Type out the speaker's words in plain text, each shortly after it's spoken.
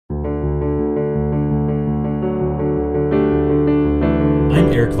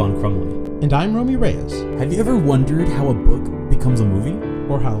Eric Von Crumley. And I'm Romi Reyes. Have you ever wondered how a book becomes a movie?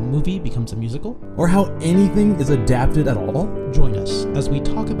 Or how a movie becomes a musical? Or how anything is adapted at all? Join us as we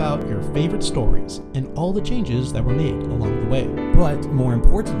talk about your favorite stories and all the changes that were made along the way. But more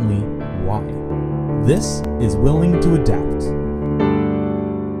importantly, why? This is Willing to Adapt.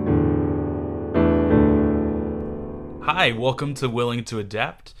 Hi, welcome to Willing to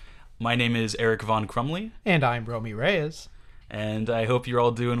Adapt. My name is Eric Von Crumley. And I'm Romi Reyes. And I hope you're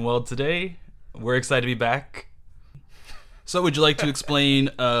all doing well today. We're excited to be back. So would you like to explain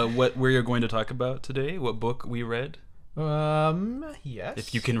where you're going to talk about today? What book we read? Yes.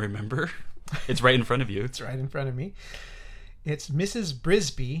 If you can remember. It's right in front of you. It's right in front of me. It's Mrs.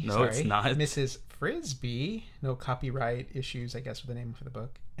 Brisby. No, it's not. Mrs. Frisby. No copyright issues, I guess, with the name for the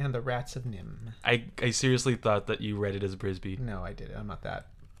book. And the Rats of N.I.M.H. I seriously thought that you read it as Brisby. No, I didn't. I'm not that.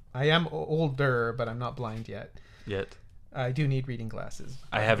 I am older, but I'm not blind yet. I do need reading glasses.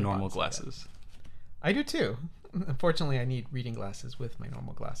 I have normal glasses. I do too. Unfortunately, I need reading glasses with my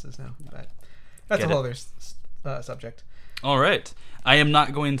normal glasses now. But that's a whole other subject. All right. I am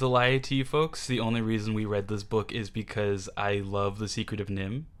not going to lie to you folks. The only reason we read this book is because I love The Secret of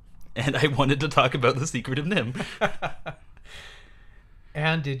N.I.M.H. And I wanted to talk about The Secret of N.I.M.H.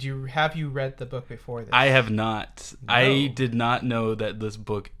 And have you read the book before this? I have not. No. I did not know that this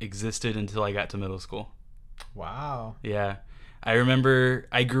book existed until I got to middle school. Wow. Yeah. I remember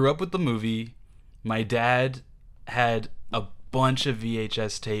I grew up with the movie. My dad had a bunch of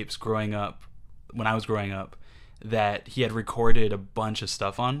VHS tapes when I was growing up, that he had recorded a bunch of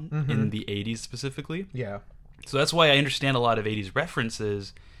stuff on in the 80s specifically. Yeah. So that's why I understand a lot of 80s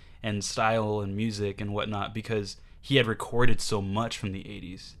references and style and music and whatnot, because he had recorded so much from the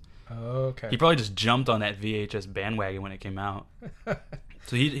 80s. Okay. He probably just jumped on that VHS bandwagon when it came out.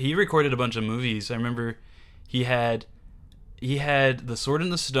 So he recorded a bunch of movies. I remember he had The Sword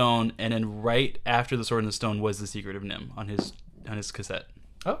and the Stone, and then right after The Sword and the Stone was The Secret of N.I.M.H. on his cassette.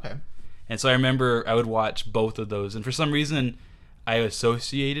 Okay. And so I remember I would watch both of those, and for some reason I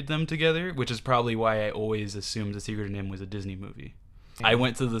associated them together, which is probably why I always assumed The Secret of N.I.M.H. was a Disney movie. Yeah. I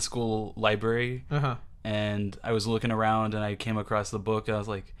went to the school library, and I was looking around, and I came across the book, and I was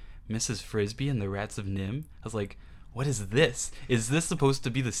like, Mrs. Frisby and the Rats of N.I.M.H? I was like, what is this? Is this supposed to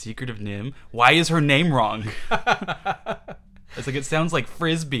be The Secret of N.I.M.H? Why is her name wrong? It's like, it sounds like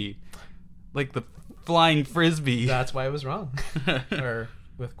Frisbee. Like the flying Frisbee. That's why it was wrong. Or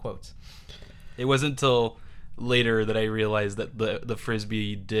with quotes. It wasn't until later that I realized that the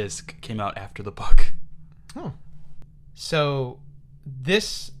Frisbee disc came out after the book. Oh. So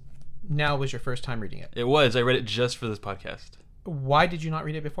this now was your first time reading it? It was. I read it just for this podcast. Why did you not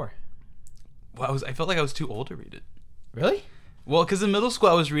read it before? Well, I felt like I was too old to read it. Really? Well, because in middle school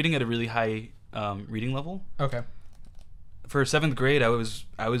I was reading at a really high reading level. Okay. For 7th grade,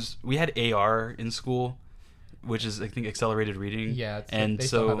 we had AR in school, which is, I think, accelerated reading. Yeah, they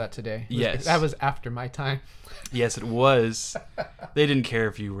still have that today. Yes. That was after my time. Yes, it was. They didn't care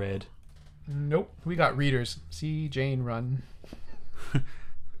if you read. Nope. We got readers. See Jane run.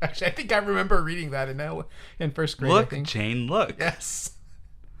 Actually, I think I remember reading that in first grade. Look, I think. Jane, look. Yes.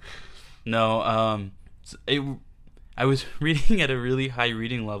 No, I was reading at a really high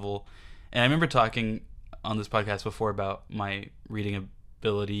reading level, and I remember talking on this podcast before about my reading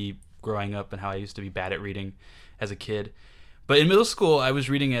ability growing up and how I used to be bad at reading as a kid. But in middle school, I was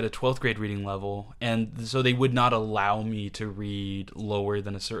reading at a 12th grade reading level, and so they would not allow me to read lower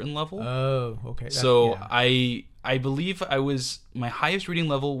than a certain level. Oh, okay. So yeah. I believe my highest reading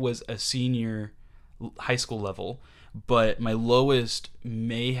level was a senior high school level, but my lowest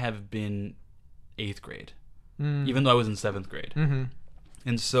may have been 8th grade, even though I was in 7th grade. Mm-hmm.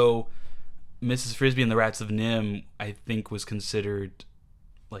 And so Mrs. Frisby and the Rats of N.I.M.H, I think, was considered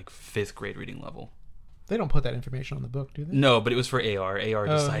like 5th grade reading level. They don't put that information on the book, do they? No, but it was for AR. AR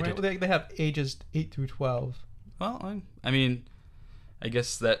decided. Right. They have ages 8 through 12. Well, I mean, I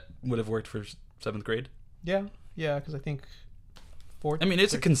guess that would have worked for 7th grade. Yeah, because I think 4th. I mean,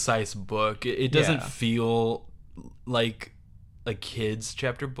 it's a concise book. It doesn't feel like a kid's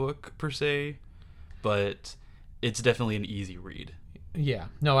chapter book per se, but it's definitely an easy read. Yeah,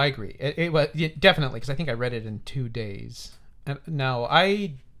 no, I agree. It was definitely, because I think I read it in 2 days. And now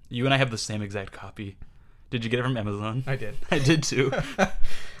You and I have the same exact copy. Did you get it from Amazon? I did. I did too. I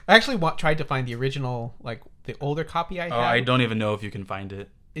actually tried to find the original, like the older copy I had. Oh, I don't even know if you can find it.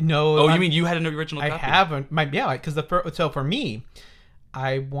 No. Oh, you mean you had an original copy? I haven't. Because so for me,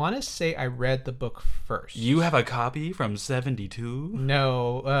 I want to say I read the book first. You have a copy from 72?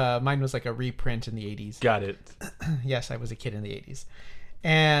 No, mine was like a reprint in the 80s. Got it. Yes, I was a kid in the 80s.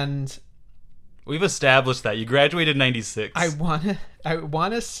 And we've established that. You graduated in 96. I want to... I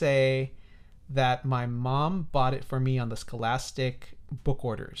want to say that my mom bought it for me on the Scholastic book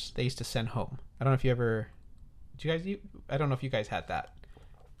orders they used to send home. I don't know if you ever... I don't know if you guys had that.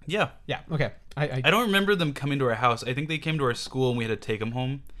 Yeah. Yeah, okay. I don't remember them coming to our house. I think they came to our school and we had to take them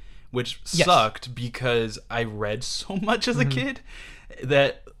home, which Yes. sucked because I read so much as a kid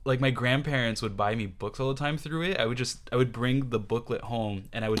that like my grandparents would buy me books all the time through it. I would bring the booklet home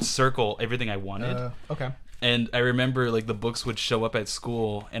and I would circle everything I wanted. Okay. And I remember like the books would show up at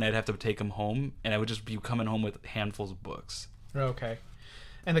school and I'd have to take them home and I would just be coming home with handfuls of books. Okay.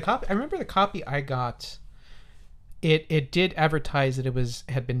 And I remember the copy I got, it did advertise that it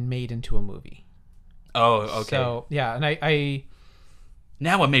had been made into a movie. Oh, okay. So, yeah, and I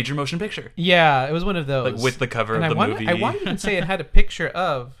now a major motion picture. Yeah, it was one of those. Like with the cover of the movie. I want to even say it had a picture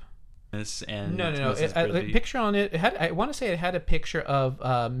of... And No. A picture on it. I want to say it had a picture of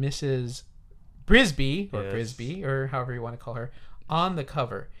Mrs. Frisby, or Frisby, or however you want to call her, on the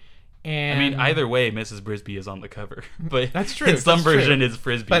cover. And I mean, either way, Mrs. Frisby is on the cover. But that's true. In some version, it's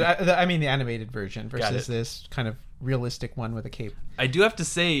Frisby. But I mean the animated version versus this kind of realistic one with a cape. I do have to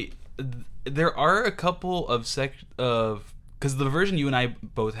say, there are a couple of because the version you and I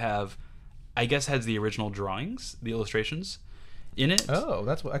both have, I guess, has the original drawings, the illustrations in it. Oh,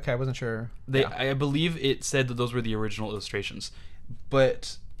 that's what. Okay, I wasn't sure. I believe it said that those were the original illustrations,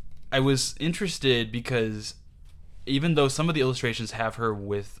 but I was interested because even though some of the illustrations have her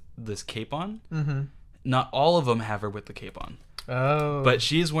with this cape on, not all of them have her with the cape on. Oh, but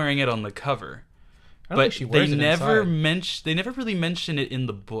she's wearing it on the cover. I don't think she wears it inside. They never really mention it in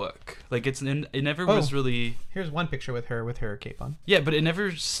the book. Like it never was really. Here's one picture with her cape on. Yeah, but it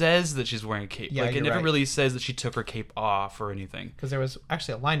never says that she's wearing a cape. Yeah, like it never right. really says that she took her cape off or anything. Because there was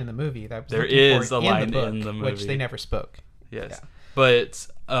actually a line in the movie that was there is a line in the movie which they never spoke. Yes, yeah. But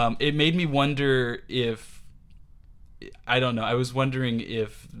it made me wonder if I don't know. I was wondering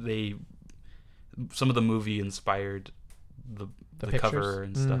if some of the movie inspired the cover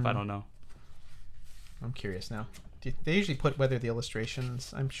and stuff. I don't know. I'm curious now. They usually put whether the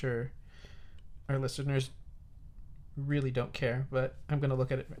illustrations. I'm sure our listeners really don't care, but I'm going to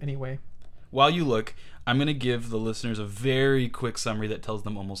look at it anyway. While you look, I'm going to give the listeners a very quick summary that tells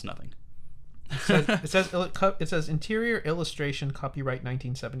them almost nothing. It says interior illustration, copyright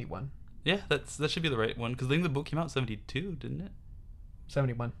 1971. Yeah, that should be the right one because I think the book came out in 72, didn't it?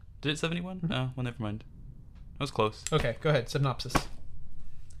 71. Did it 71? Mm-hmm. Oh, well, never mind. I was close. Okay, go ahead. Synopsis.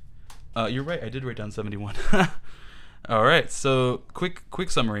 You're right. I did write down 71. All right. So, quick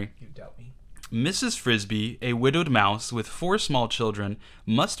summary. You doubt me. Mrs. Frisby, a widowed mouse with 4 small children,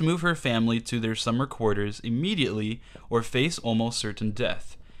 must move her family to their summer quarters immediately or face almost certain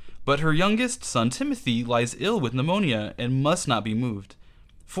death. But her youngest son, Timothy, lies ill with pneumonia and must not be moved.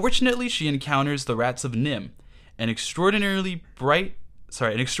 Fortunately, she encounters the Rats of N.I.M.H, an extraordinary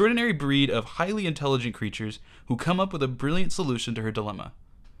breed of highly intelligent creatures who come up with a brilliant solution to her dilemma.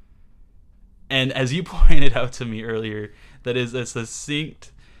 And as you pointed out to me earlier, that is a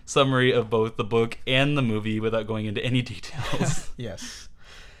succinct summary of both the book and the movie without going into any details. Yes.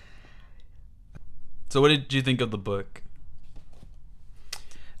 So what did you think of the book?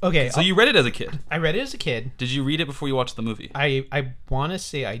 Okay. So you read it as a kid? I read it as a kid. Did you read it before you watched the movie? I want to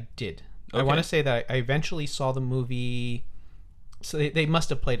say I did. Okay. I want to say that I eventually saw the movie. So they must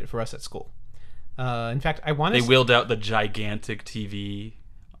have played it for us at school. In fact, I want to... They wheeled out the gigantic TV...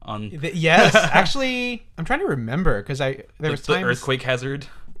 Yes, actually, I'm trying to remember because there was times... the earthquake hazard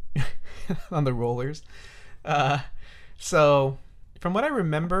on the rollers. So from what I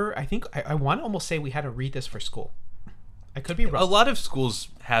remember, I think I want to almost say we had to read this for school. I could be wrong. A lot of schools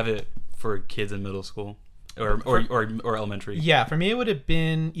have it for kids in middle school or elementary. Yeah, for me it would have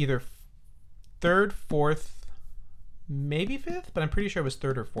been either 3rd, 4th, maybe 5th, but I'm pretty sure it was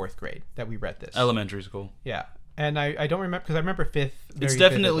 3rd or 4th grade that we read this. Elementary school. Yeah. And I don't remember because I remember 5th. It's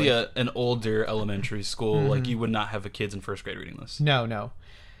definitely an older elementary school. Mm-hmm. Like you would not have kids in 1st grade reading this. No.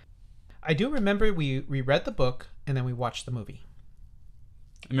 I do remember we read the book and then we watched the movie.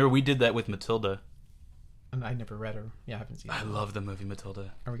 I remember we did that with Matilda. And I never read her. Yeah, I haven't seen it. I love the movie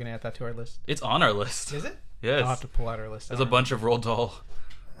Matilda. Are we going to add that to our list? It's on our list. Is it? Yes. I'll have to pull out our list. There's a bunch of Roald Dahl.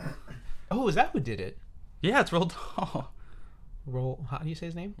 Oh, is that who did it? Yeah, it's Roald Dahl. How do you say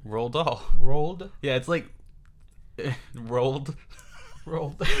his name? Roald Dahl. Rolled? Yeah, it's like... Rolled.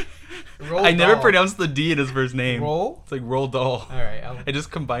 I never pronounced the D in his first name. Roll? It's like Roald Dahl. All right. I just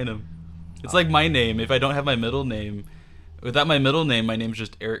combine them. It's like my name. If I don't have my middle name... Without my middle name, my name's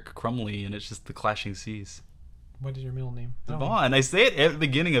just Eric Crumley, and it's just the clashing C's. What is your middle name? Vaughn. I say it at the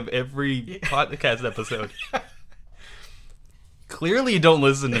beginning of every podcast episode. Clearly you don't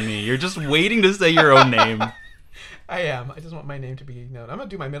listen to me. You're just waiting to say your own name. I am. I just want my name to be known. I'm going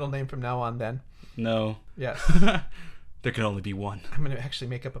to do my middle name from now on then. No. Yes. There can only be one. I'm going to actually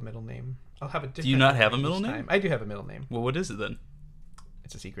make up a middle name. I'll have a different. Do you not have a middle name? Time. I do have a middle name. Well, what is it then?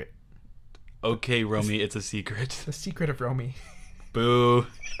 It's a secret. Okay, Romy, it's a secret. The Secret of Romi. Boo.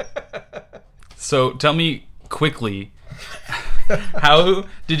 So tell me quickly, how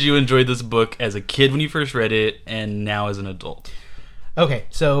did you enjoy this book as a kid when you first read it and now as an adult? Okay,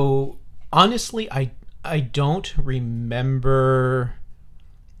 so honestly, I don't remember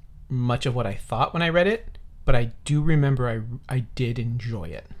much of what I thought when I read it, but I do remember I did enjoy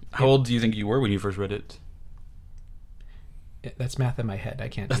it. How old do you think you were when you first read it? That's math in my head. I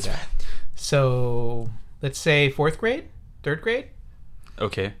can't do that. So let's say 4th grade, 3rd grade.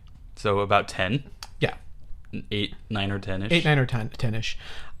 Okay, so about 10. Yeah, 8, 9, or 10ish. 8, 9, or 10ish.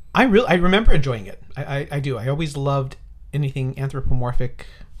 I remember enjoying it. I do. I always loved anything anthropomorphic,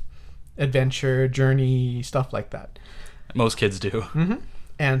 adventure, journey, stuff like that. Most kids do. Mm-hmm.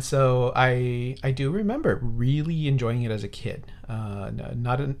 And so I do remember really enjoying it as a kid.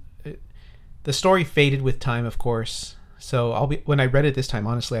 The story faded with time, of course. So when I read it this time,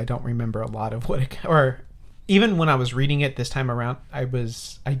 honestly, I don't remember a lot of what or even when I was reading it this time around, there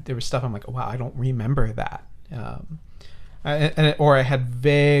was stuff I'm like, oh, wow, I don't remember that. Or I had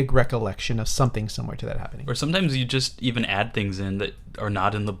vague recollection of something similar to that happening. Or sometimes you just even add things in that are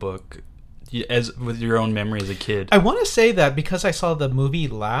not in the book, as with your own memory as a kid. I want to say that because I saw the movie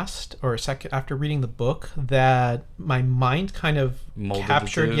last or second after reading the book, that my mind kind of Molded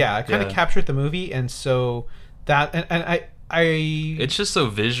captured. I kind of captured the movie, and so that and I. It's just so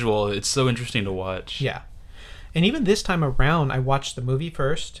visual. It's so interesting to watch. Yeah, and even this time around, I watched the movie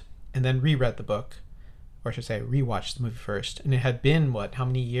first and then reread the book. Or I should say, rewatched the movie first. And it had been, how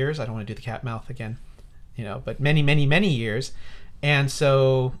many years? I don't want to do the cat mouth again. But many, many, many years. And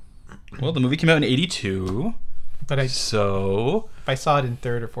so... Well, the movie came out in 1982. But if I saw it in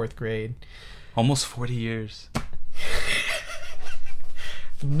 3rd or 4th grade... Almost 40 years.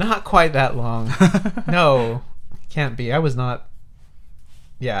 Not quite that long. No, can't be. I was not...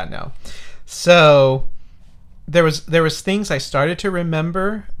 Yeah, no. So... There was things I started to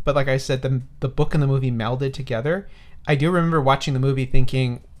remember, but like I said, the book and the movie melded together. I do remember watching the movie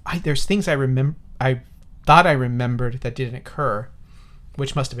thinking, there's things I thought I remembered that didn't occur,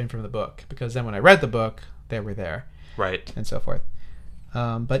 which must have been from the book, because then when I read the book, they were there. Right. And so forth.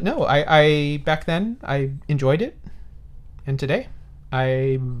 But no, I back then, I enjoyed it. And today,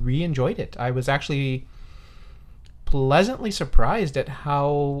 I re-enjoyed it. I was actually pleasantly surprised at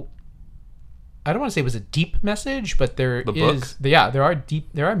how... I don't want to say it was a deep message, but there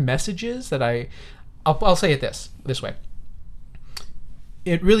are messages that I'll say it this way.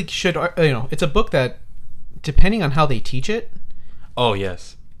 It really should, it's a book that, depending on how they teach it. Oh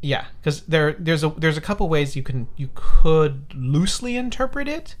yes. Yeah, because there's a couple ways you could loosely interpret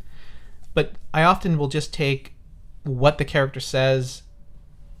it, but I often will just take what the character says,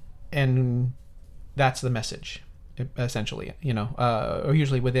 and that's the message. Essentially, or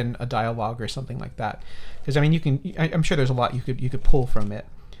usually within a dialogue or something like that. Because I'm sure there's a lot you could pull from it.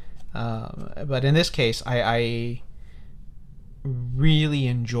 But in this case, I really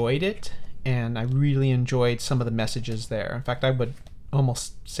enjoyed it, and I really enjoyed some of the messages there. In fact, I would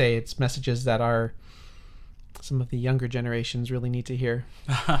almost say it's messages that some of the younger generations really need to hear.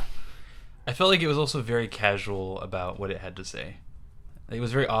 I felt like it was also very casual about what it had to say. It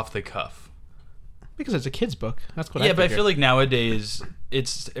was very off the cuff. Because it's a kid's book. That's what I figured. But I feel like nowadays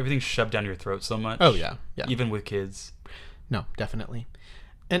everything's shoved down your throat so much. Oh yeah. Even with kids. No, definitely.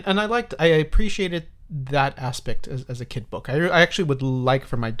 And I appreciated that aspect as a kid book. I actually would like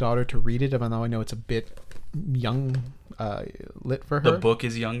for my daughter to read it, even though I know it's a bit young lit for her. The book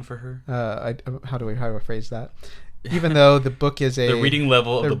is young for her. How do I phrase that? Even though the book is the reading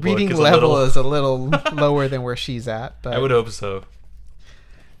level of the book is a little lower than where she's at. But I would hope so.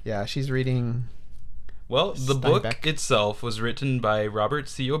 Yeah, she's reading. Well, the book itself was written by Robert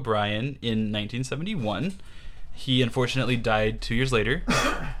C. O'Brien in 1971. He unfortunately died 2 years later.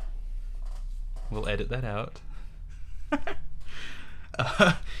 We'll edit that out.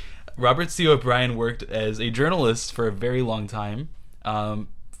 Robert C. O'Brien worked as a journalist for a very long time.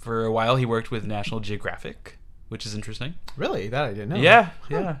 For a while, he worked with National Geographic, which is interesting. Really? That I didn't know. Yeah.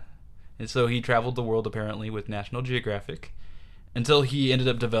 And so he traveled the world, apparently, with National Geographic until he ended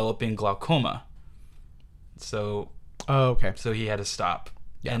up developing glaucoma. So he had to stop.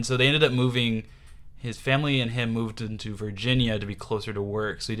 Yeah. And so they ended up moving, his family and him moved into Virginia to be closer to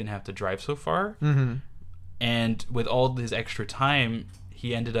work, so he didn't have to drive so far. Mm-hmm. And with all his extra time,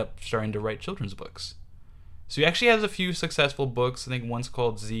 he ended up starting to write children's books. So he actually has a few successful books. I think one's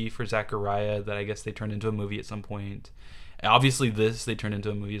called Z for Zachariah that I guess they turned into a movie at some point. Obviously this they turned into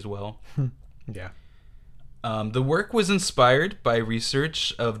a movie as well. Yeah. The work was inspired by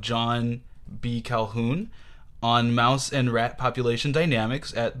research of John B. Calhoun on mouse and rat population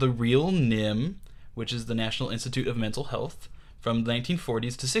dynamics at the real N.I.M.H, which is the National Institute of Mental Health, from the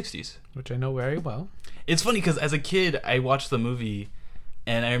 1940s to 60s. Which I know very well. It's funny because as a kid, I watched the movie,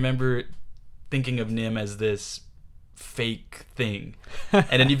 and I remember thinking of N.I.M.H as this fake thing. And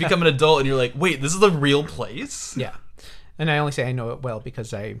then you become an adult, and you're like, wait, this is a real place? Yeah. And I only say I know it well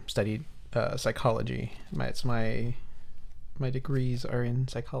because I studied psychology. My degrees are in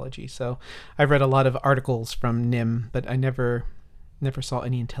psychology, so I've read a lot of articles from N.I.M.H, but I never saw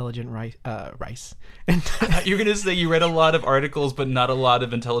any intelligent rice. I thought you were gonna say you read a lot of articles, but not a lot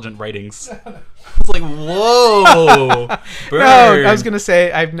of intelligent writings. I was like, whoa. No, I was gonna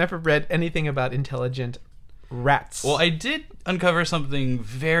say I've never read anything about intelligent rats. Well, I did uncover something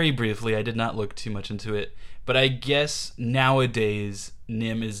very briefly. I did not look too much into it, but I guess nowadays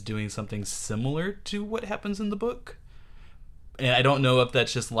N.I.M.H is doing something similar to what happens in the book. And I don't know if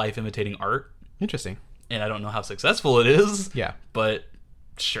that's just life imitating art. Interesting. And I don't know how successful it is. Yeah. But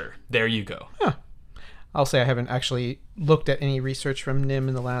sure, there you go. Huh. I'll say I haven't actually looked at any research from N.I.M.H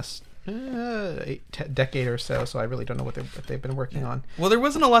in the last decade or so I really don't know what they've been working on. Well, there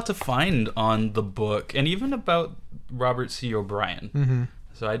wasn't a lot to find on the book, and even about Robert C. O'Brien. Mm-hmm.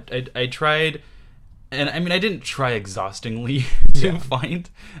 So I tried, and I mean, I didn't try exhaustingly to find.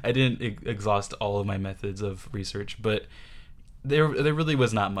 I didn't exhaust all of my methods of research, but there really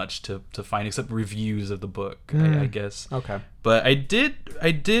was not much to find except reviews of the book, I guess. Okay. But I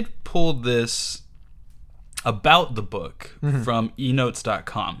did pull this about the book from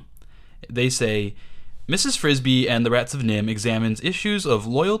enotes.com. They say, Mrs. Frisby and the Rats of N.I.M.H examines issues of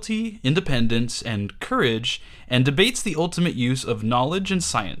loyalty, independence, and courage, and debates the ultimate use of knowledge and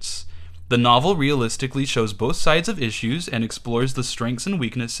science. The novel realistically shows both sides of issues and explores the strengths and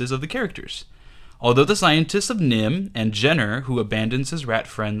weaknesses of the characters. Although the scientists of N.I.M.H and Jenner, who abandons his rat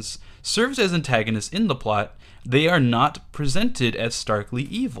friends, serves as antagonists in the plot, they are not presented as starkly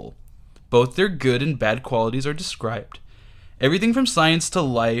evil. Both their good and bad qualities are described. Everything from science to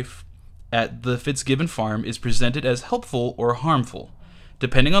life at the Fitzgibbon farm is presented as helpful or harmful,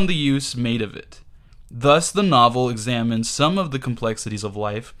 depending on the use made of it. Thus, the novel examines some of the complexities of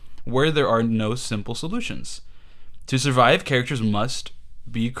life where there are no simple solutions. To survive, characters must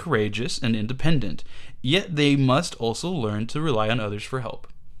be courageous and independent, yet they must also learn to rely on others for help.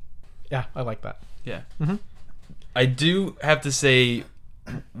 Yeah, I like that. Yeah. Mm-hmm. I do have to say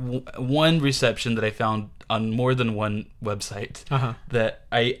one reception that I found on more than one website that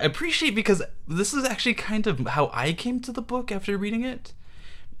I appreciate, because this is actually kind of how I came to the book after reading it.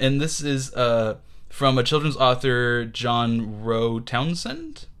 And this is from a children's author, John Rowe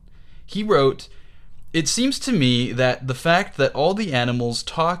Townsend. He wrote, "It seems to me that the fact that all the animals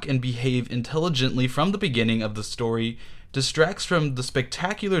talk and behave intelligently from the beginning of the story distracts from the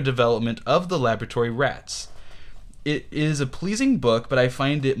spectacular development of the laboratory rats. It is a pleasing book, but I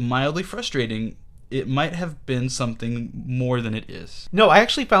find it mildly frustrating. It might have been something more than it is." No, I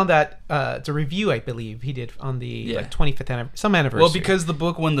actually found that it's a review, I believe, he did on the 25th some anniversary. Well, because the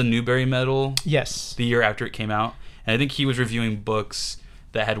book won the Newbery Medal. Yes. The year after it came out, and I think he was reviewing books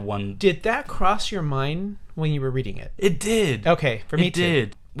that had won. Did that cross your mind when you were reading it? It did. Okay, for me too. It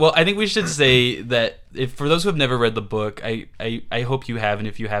did. Well, I think we should say that if for those who have never read the book, I hope you have, and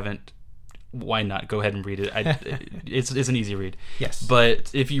if you haven't, why not? Go ahead and read it. It's an easy read. Yes.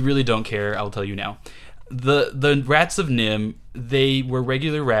 But if you really don't care, I'll tell you now. The Rats of N.I.M.H, they were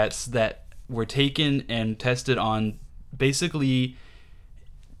regular rats that were taken and tested on basically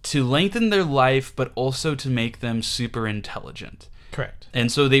to lengthen their life, but also to make them super intelligent. Correct. And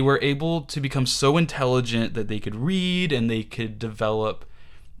so they were able to become so intelligent that they could read and they could develop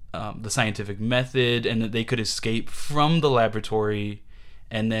the scientific method, and that they could escape from the laboratory.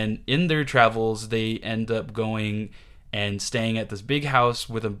 And then in their travels, they end up going and staying at this big house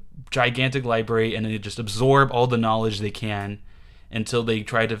with a gigantic library, and they just absorb all the knowledge they can until they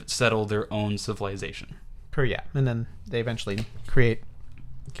try to settle their own civilization. And then they eventually create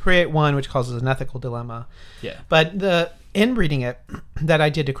one, which causes an ethical dilemma. Yeah. But in reading it, that I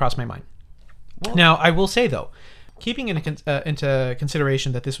did to cross my mind. Well, now, I will say, though, keeping into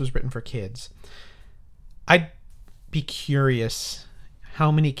consideration that this was written for kids, I'd be curious how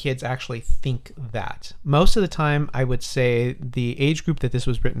many kids actually think that. Most of the time, I would say the age group that this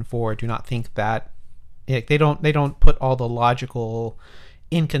was written for do not think that. They don't put all the logical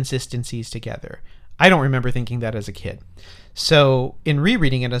inconsistencies together. I don't remember thinking that as a kid. So in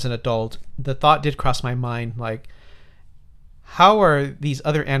rereading it as an adult, the thought did cross my mind, like, how are these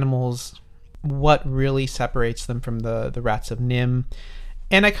other animals, what really separates them from the Rats of N.I.M.H?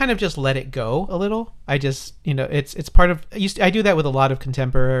 And I kind of just let it go a little. I just, it's part of, I do that with a lot of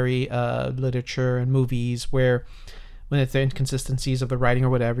contemporary literature and movies, where when it's the inconsistencies of the writing or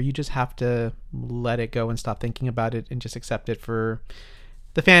whatever, you just have to let it go and stop thinking about it and just accept it for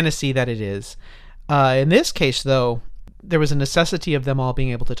the fantasy that it is. In this case, though, there was a necessity of them all being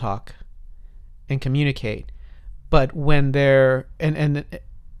able to talk and communicate. But when they're, and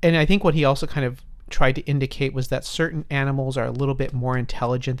I think what he also kind of tried to indicate was that certain animals are a little bit more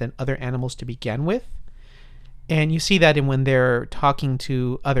intelligent than other animals to begin with. And you see that when they're talking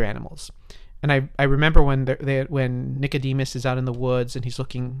to other animals. And I remember when Nicodemus is out in the woods and he's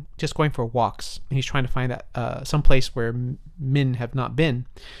just going for walks, and he's trying to find that some place where men have not been.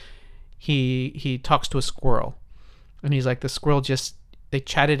 He talks to a squirrel, and he's like, the squirrel they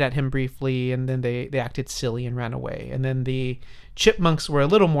chatted at him briefly, and then they acted silly and ran away. And then the chipmunks were a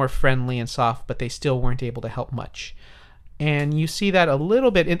little more friendly and soft, but they still weren't able to help much. And you see that a little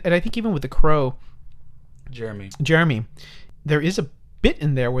bit, and I think even with the crow, Jeremy, there is a bit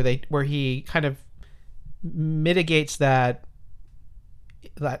in there where he kind of mitigates that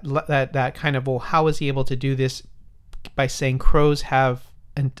kind of, well, how is he able to do this, by saying crows have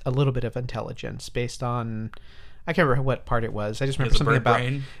a little bit of intelligence based on, I can't remember what part it was. I just remember something about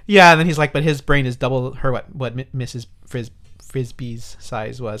brain. Yeah, and then he's like, but his brain is double what Mrs. Frisby's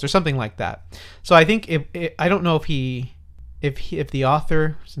size was, or something like that. So I think I don't know if the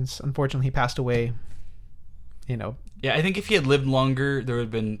author, since unfortunately he passed away, Yeah, I think if he had lived longer, there would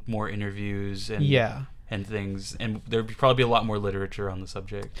have been more interviews and things, and there would probably be a lot more literature on the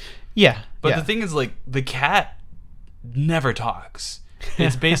subject. Yeah. But the thing is, like, the cat never talks.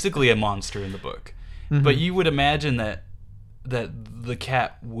 It's basically a monster in the book. Mm-hmm. But you would imagine that the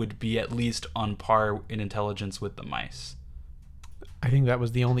cat would be at least on par in intelligence with the mice. I think that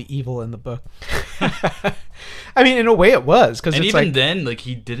was the only evil in the book. I mean, in a way it was. And even then, like,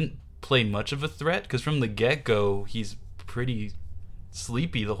 he didn't play much of a threat, because from the get-go, he's pretty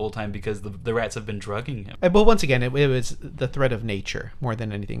sleepy the whole time because the rats have been drugging him. Well, once again, it was the threat of nature more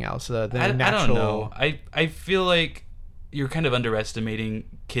than anything else. The natural... I don't know. I feel like you're kind of underestimating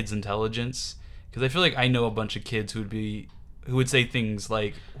kids' intelligence, because I feel like I know a bunch of kids who would say things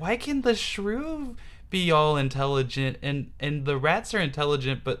like, why can the shrew be all intelligent and the rats are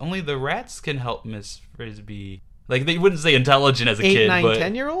intelligent, but only the rats can help Miss Frisby? Like, they wouldn't say intelligent as a kid, 8, 9, but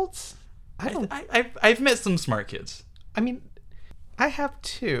 10-year-olds? I've met some smart kids. I mean, I have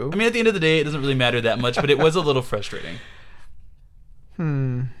too. I mean, at the end of the day, it doesn't really matter that much, but it was a little frustrating.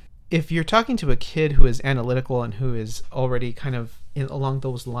 If you're talking to a kid who is analytical and who is already kind of along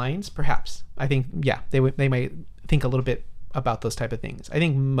those lines, perhaps. I think, they might think a little bit about those type of things. I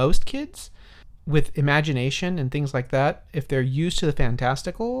think most kids with imagination and things like that, if they're used to the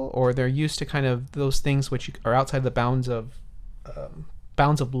fantastical, or they're used to kind of those things which are outside the bounds of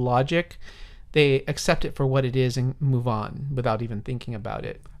logic, they accept it for what it is and move on without even thinking about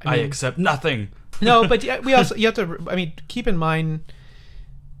it. I accept nothing. No, but you have to, I mean, keep in mind,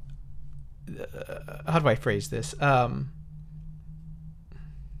 how do I phrase this?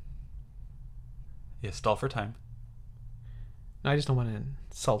 Stall for time. No, I just don't want to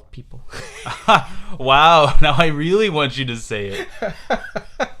insult people. Wow, now I really want you to say it.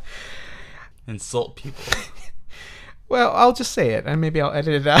 Insult people. Well, I'll just say it, and maybe I'll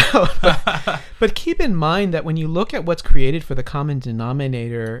edit it out. But keep in mind that when you look at what's created for the common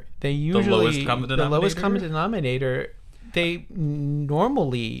denominator, they usually... The lowest common denominator, they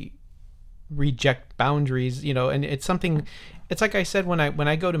normally reject boundaries, and it's something... It's like I said, when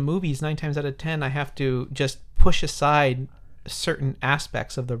I go to movies, 9 times out of 10, I have to just push aside certain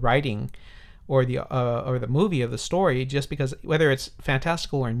aspects of the writing or the movie or the story, just because, whether it's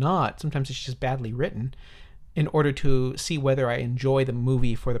fantastical or not, sometimes it's just badly written, in order to see whether I enjoy the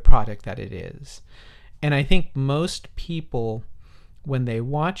movie for the product that it is. And I think most people, when they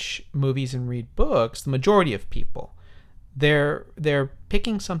watch movies and read books, the majority of people, they're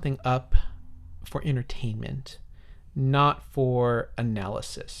picking something up for entertainment, not for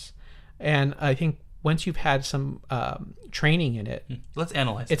analysis. And I think once you've had some training in it, let's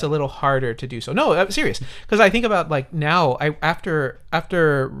analyze it's a little harder to do so. No, I'm serious, because I think about, like, now,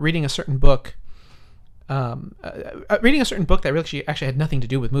 after reading a certain book, that really actually had nothing to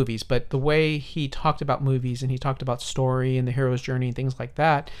do with movies, but the way he talked about movies, and he talked about story and the hero's journey and things like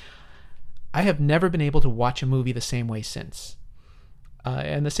that, I have never been able to watch a movie the same way since.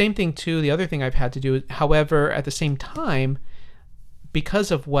 And the same thing too, the other thing I've had to do, however, at the same time, because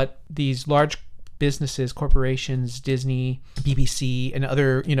of what these large businesses, corporations, Disney, BBC, and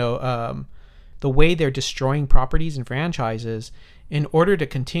other, the way they're destroying properties and franchises, in order to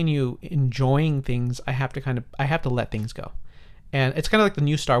continue enjoying things, I have to let things go. And it's kind of like the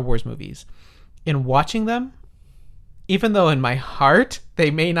new Star Wars movies. In watching them, even though in my heart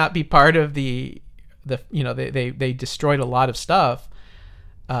they may not be part of they destroyed a lot of stuff,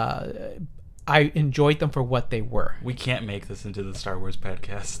 I enjoyed them for what they were. We can't make this into the Star Wars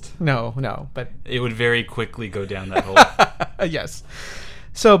podcast. No, but it would very quickly go down that hole. Yes.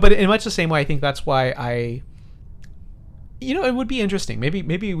 So, but in much the same way, I think that's why it would be interesting. Maybe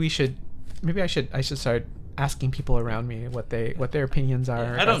I should start asking people around me what their opinions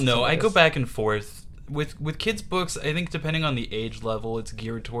are. I don't know. I go back and forth with kids' books. I think depending on the age level it's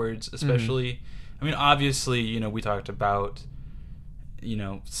geared towards, especially. I mean, obviously, we talked about,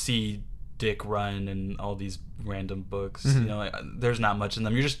 See Dick Run and all these random books. There's not much in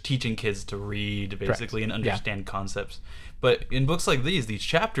them. You're just teaching kids to read, basically, and understand concepts. But in books like these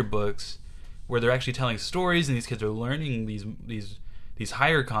chapter books, where they're actually telling stories and these kids are learning these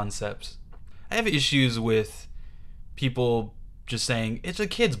higher concepts, I have issues with people just saying it's a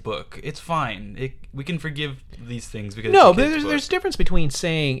kid's book. It's fine. We can forgive these things because no, but there's a difference between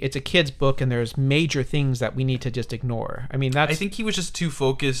saying it's a kid's book and there's major things that we need to just ignore. I mean, I think he was just too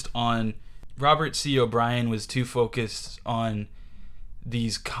focused on. Robert C. O'Brien was too focused on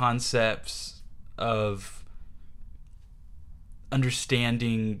these concepts of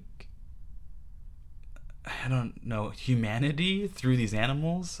understanding, I don't know, humanity through these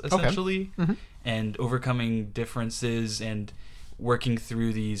animals, essentially, and overcoming differences and working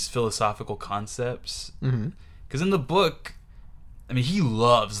through these philosophical concepts. Because in the book, I mean, he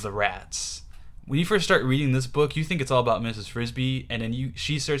loves the rats. When you first start reading this book, you think it's all about Mrs. Frisby, and then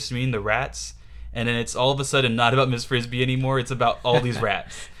she starts to mean the rats, and then it's all of a sudden not about Miss Frisby anymore. It's about all these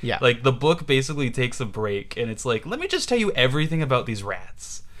rats. Yeah. Like, the book basically takes a break, and it's like, let me just tell you everything about these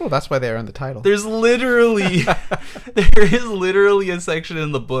rats. Well, that's why they're in the title. There is literally a section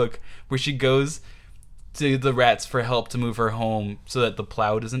in the book where she goes to the rats for help to move her home so that the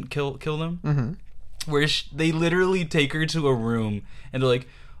plow doesn't kill them. Where they literally take her to a room, and they're like,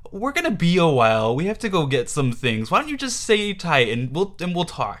 we're gonna be a while. We have to go get some things. Why don't you just stay tight and we'll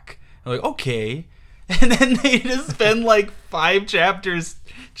talk? I'm like, okay. And then they just spend like 5 chapters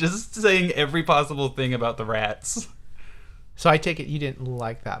just saying every possible thing about the rats. So I take it you didn't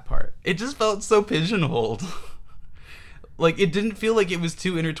like that part. It just felt so pigeonholed. Like, it didn't feel like it was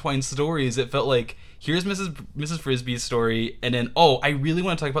 2 intertwined stories. It felt like, here's Mrs. Frisby's story, and then, I really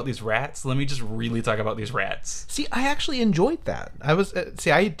want to talk about these rats. Let me just really talk about these rats. See, I actually enjoyed that.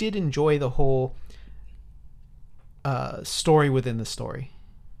 I did enjoy the whole story within the story.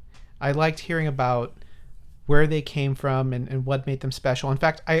 I liked hearing about where they came from and what made them special. In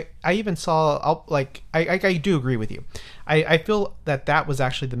fact, I even saw, I do agree with you. I feel that was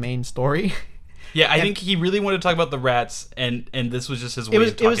actually the main story. Yeah, I think he really wanted to talk about the rats, and this was just his way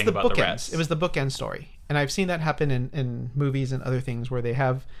of talking about the rats. It was the bookend story, and I've seen that happen in movies and other things where they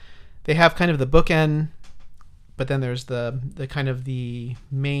have kind of the bookend, but then there's the kind of the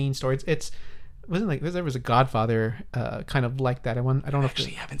main story. It wasn't like there was a Godfather kind of like that. I don't know.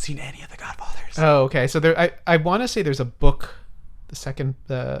 Actually, haven't seen any of the Godfathers. Oh, okay. So I want to say there's a book. The second.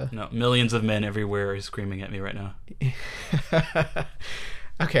 No, millions of men everywhere are screaming at me right now.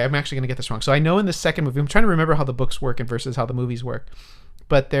 Okay, I'm actually going to get this wrong. So I know in the second movie, I'm trying to remember how the books work and versus how the movies work.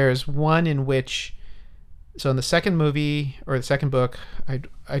 But there's one in which, so in the second movie or the second book, I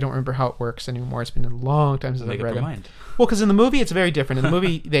don't remember how it works anymore. It's been a long time since I've read it. Well, because in the movie it's very different. In the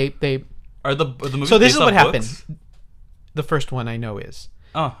movie they are the movies. So this is what happened. The first one I know is.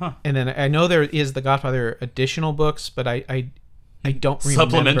 And then I know there is the Godfather additional books, but I don't remember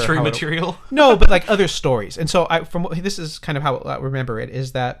supplementary material. No, but like other stories. And so this is kind of how I remember it,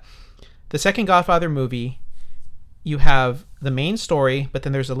 is that the second Godfather movie, you have the main story, but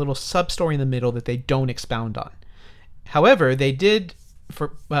then there's a little sub story in the middle that they don't expound on. However, they did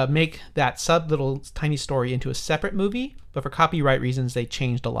make that sub little tiny story into a separate movie, but for copyright reasons they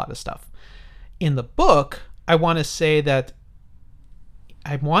changed a lot of stuff. In the book, I want to say that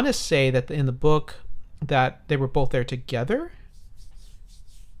in the book that they were both there together.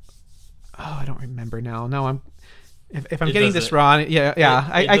 Oh, I don't remember now. No, if I'm getting this wrong,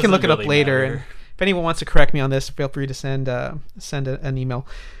 I can look it up later. And if anyone wants to correct me on this, feel free to send an email.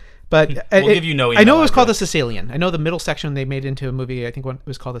 But we'll give you no email. I know it was called the Sicilian. I know the middle section they made into a movie. I think it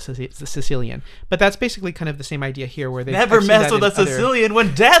was called the Sicilian. But that's basically kind of the same idea here, where they never mess with a Sicilian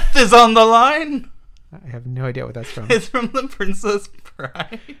when death is on the line. I have no idea what that's from. It's from The Princess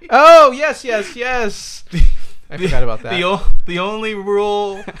Bride. Oh yes. I forgot about that. The only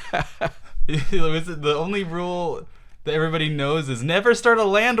rule The only rule that everybody knows is never start a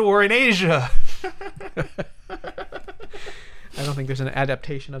land war in Asia. I don't think there's an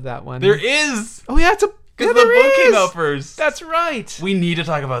adaptation of that one. There is. Oh yeah, Because the book came out first. That's right. We need to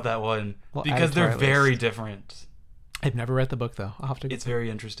talk about that one because they're very list. different. I've never read the book though. I'll have to. It's very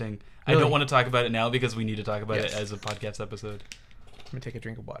interesting. Really? I don't want to talk about it now because we need to talk about it as a podcast episode. I'm gonna take a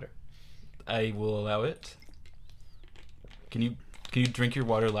drink of water. I will allow it. Can you drink your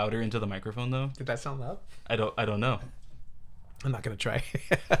water louder into the microphone though? Did that sound loud? I don't know. I'm not gonna try.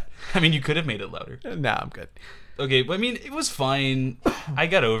 I mean, you could have made it louder. Nah, I'm good. Okay, but I mean, it was fine. I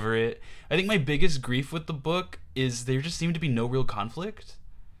got over it. I think my biggest grief with the book is there just seemed to be no real conflict.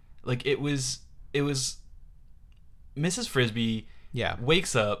 Like it was Mrs. Frisby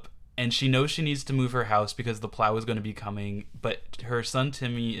wakes up and she knows she needs to move her house because the plow is going to be coming, but her son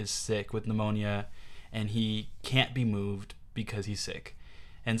Timmy is sick with pneumonia and he can't be moved because he's sick.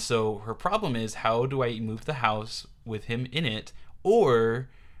 And so her problem is, how do I move the house with him in it, or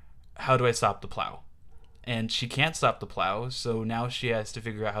how do I stop the plow? And she can't stop the plow, so now she has to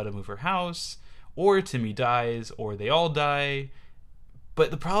figure out how to move her house, or Timmy dies, or they all die. But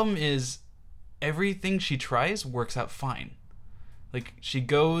the problem is, everything she tries works out fine. Like, she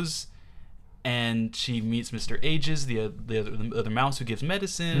goes and she meets Mr. Ages, the other mouse who gives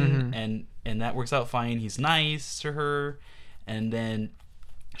medicine, and that works out fine. He's nice to her. And then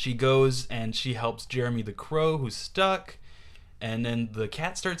she goes and she helps Jeremy the crow who's stuck. And then the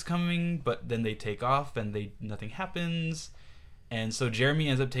cat starts coming, but then they take off and nothing happens. And so Jeremy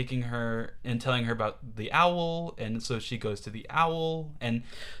ends up taking her and telling her about the owl, and so she goes to the owl. And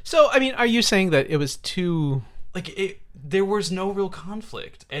so, I mean, are you saying that it was too... there was no real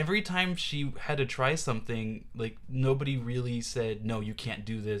conflict. Every time she had to try something, like, nobody really said, no, you can't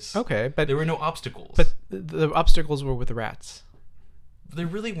do this. Okay, but... There were no obstacles. But the obstacles were with the rats. There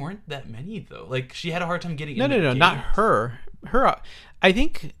really weren't that many, though. Like, she had a hard time getting No, not her. I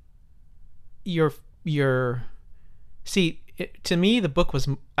think See, to me, the book was...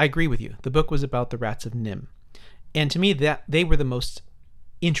 I agree with you. The book was about the Rats of N.I.M.H. And to me, that they were the most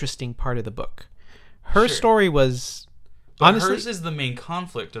interesting part of the book. Her story was... But honestly, hers is the main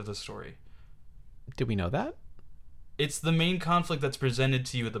conflict of the story. Did we know that? It's the main conflict that's presented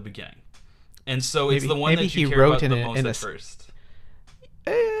to you at the beginning. And so it's the one that you care wrote about the most at first.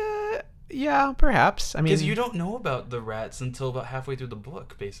 Yeah, perhaps. I mean, because you don't know about the rats until about halfway through the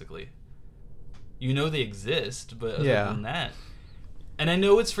book, basically. You know they exist, but other than that... And I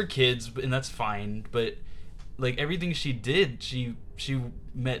know it's for kids, and that's fine, but like everything she did, she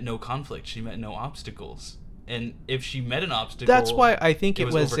met no conflict. She met no obstacles. And if she met an obstacle... That's why I think it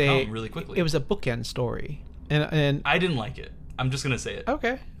was overcome really quickly. It was a bookend story. And I didn't like it. I'm just gonna say it.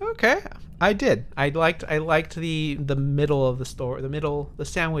 Okay. I did. I liked the middle of the story, the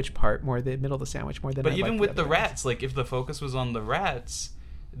sandwich part more. The middle of the sandwich more than. But even with the rats, like if the focus was on the rats,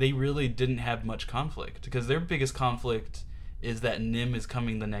 they really didn't have much conflict because their biggest conflict is that N.I.M.H is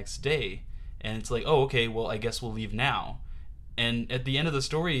coming the next day, and it's like, oh, okay, well, I guess we'll leave now. And at the end of the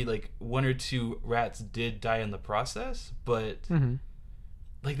story, like one or two rats did die in the process, but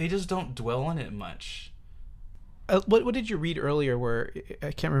like they just don't dwell on it much. What did you read earlier? Where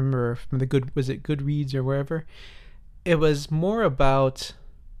I can't remember from was it Goodreads or wherever? It was more about.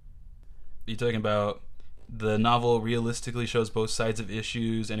 You're talking about the novel realistically shows both sides of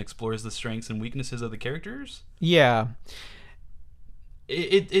issues and explores the strengths and weaknesses of the characters. Yeah,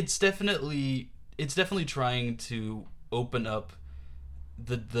 it's definitely trying to open up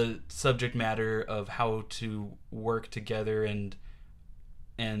the subject matter of how to work together and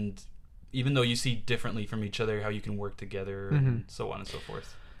even though you see differently from each other, how you can work together and so on and so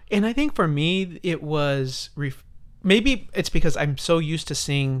forth. And I think for me, it was... maybe it's because I'm so used to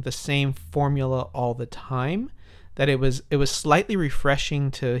seeing the same formula all the time that it was slightly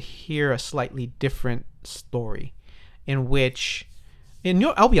refreshing to hear a slightly different story in which... And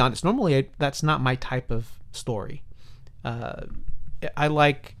I'll be honest, normally that's not my type of story. I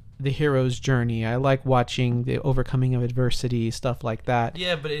like the hero's journey. I like watching the overcoming of adversity, stuff like that.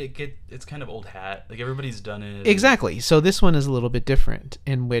 Yeah, but it's kind of old hat. Like everybody's done it. Exactly. So this one is a little bit different,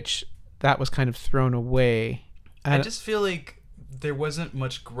 in which that was kind of thrown away. I just feel like there wasn't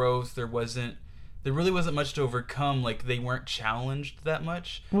much growth. There really wasn't much to overcome. Like they weren't challenged that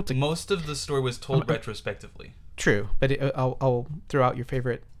much. Most of the story was told retrospectively. True, but I'll throw out your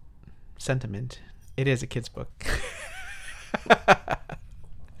favorite sentiment. It is a kid's book.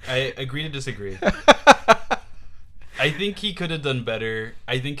 I agree to disagree. I think he could have done better.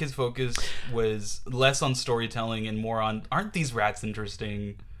 I think his focus was less on storytelling and more on, aren't these rats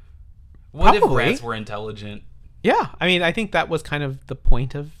interesting? What if rats were intelligent? Yeah, I mean, I think that was kind of the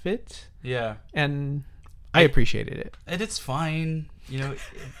point of it, Yeah. and I appreciated it. And it's fine. You know,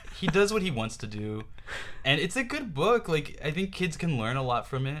 he does what he wants to do. And it's a good book. Like, I think kids can learn a lot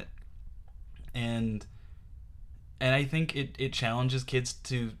from it. And I think it challenges kids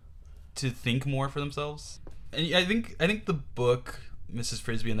to think more for themselves. And I think the book, Mrs.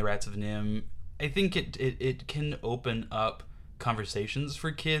 Frisby and the Rats of N.I.M.H, I think it can open up conversations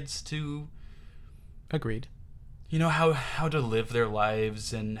for kids to... Agreed. You know, how to live their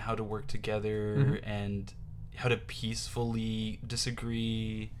lives and how to work together and how to peacefully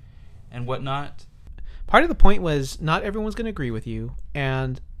disagree and whatnot. Part of the point was not everyone's going to agree with you,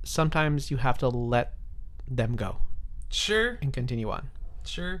 and sometimes you have to let them go. Sure. And continue on.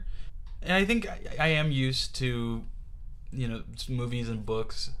 Sure. And I think I am used to, you know, movies and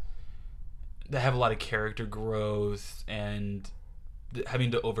books that have a lot of character growth and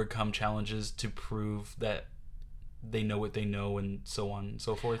having to overcome challenges to prove that they know what they know and so on and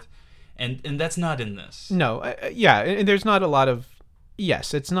so forth. And that's not in this. No, yeah, and there's not a lot of...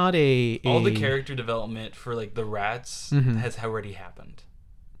 Yes, it's not all the character development for, like, the rats has already happened.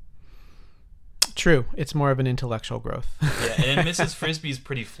 True. It's more of an intellectual growth. Yeah, and Mrs. Frisby's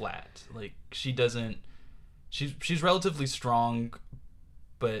pretty flat. Like, she doesn't... She's relatively strong,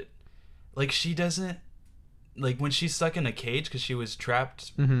 but, like, she doesn't... Like, when she's stuck in a cage because she was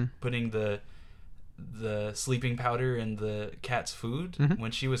trapped putting the sleeping powder in the cat's food,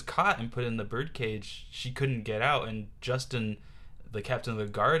 when she was caught and put in the bird cage, she couldn't get out, and Justin, the captain of the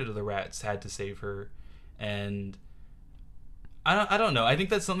guard of the rats, had to save her. And I don't know. I think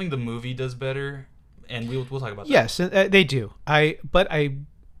that's something the movie does better, and we'll talk about that. Yes, they do. I'm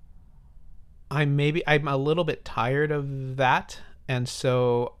a little bit tired of that, and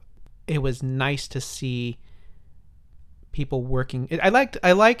so it was nice to see people working. I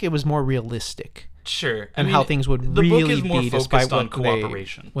like it was more realistic. Sure. And how things would really be, despite on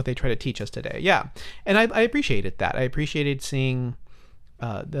cooperation. What they try to teach us today. Yeah. And I appreciated that. I appreciated seeing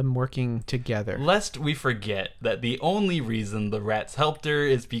them working together. Lest we forget that the only reason the rats helped her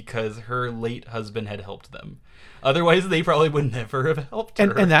is because her late husband had helped them. Otherwise, they probably would never have helped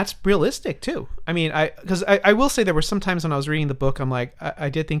her. And that's realistic, too. I mean, because I will say there were some times when I was reading the book, I'm like, I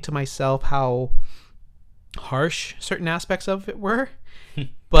did think to myself how harsh certain aspects of it were.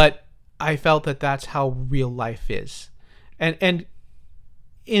 But I felt that that's how real life is. And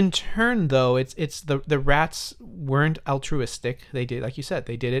in turn, though, it's the rats weren't altruistic. They did, like you said,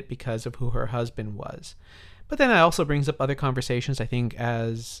 they did it because of who her husband was. But then it also brings up other conversations, I think,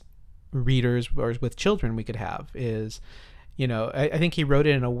 as readers or with children we could have is, you know, I think he wrote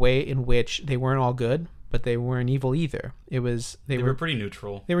it in a way in which they weren't all good, but they weren't evil either. They were pretty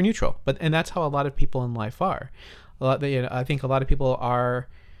neutral. They were neutral. And that's how a lot of people in life are. I think a lot of people are...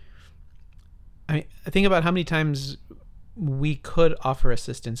 I think about how many times we could offer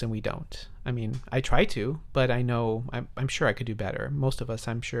assistance and we don't. I mean, I try to, but I know I'm sure I could do better. Most of us,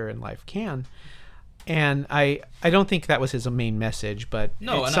 I'm sure, in life can. And I don't think that was his main message, but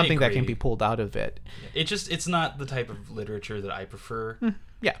it's something that can be pulled out of it. It's not the type of literature that I prefer.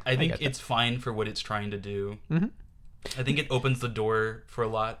 Yeah, I think it's fine for what it's trying to do. I think it opens the door for a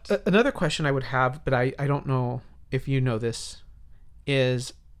lot. Another question I would have, but I don't know if you know this,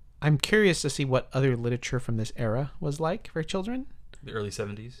 is I'm curious to see what other literature from this era was like for children. The early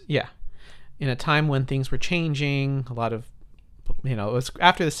 70s? Yeah. In a time when things were changing, a lot of, you know, it was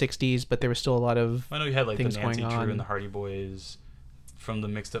after the 60s, but there was still a lot of I know you had like the Nancy Drew and the Hardy Boys, From the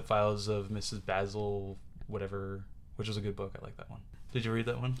Mixed Up Files of Mrs. Basil, whatever, which was a good book. I like that one. Did you read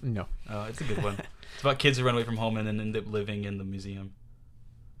that one? No. Oh, it's a good one. It's about kids who run away from home and then end up living in the museum.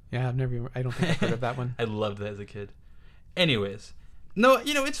 Yeah, I don't think I've heard of that one. I loved that as a kid. Anyways, no,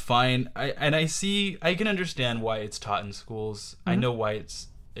 you know, it's fine. I can understand why it's taught in schools. I know why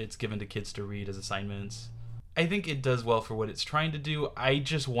it's given to kids to read as assignments. I think it does well for what it's trying to do. I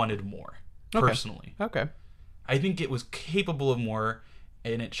just wanted more, personally. Okay. I think it was capable of more,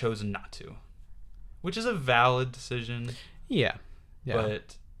 and it chose not to, which is a valid decision. Yeah.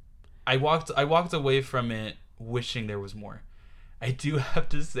 But I walked away from it wishing there was more. I do have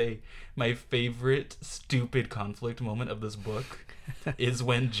to say, my favorite stupid conflict moment of this book is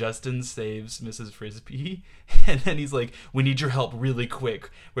when Justin saves Mrs. Frisby, and then he's like, "We need your help really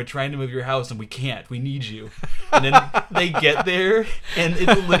quick. We're trying to move your house, and we can't. We need you." And then they get there, and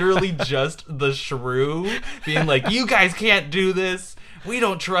it's literally just the shrew being like, "You guys can't do this. We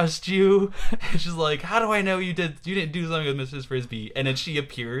don't trust you." And she's like, "How do I know you didn't do something with Mrs. Frisby?" And then she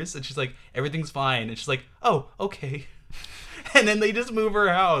appears, and she's like, "Everything's fine." And she's like, "Oh, okay." And then they just move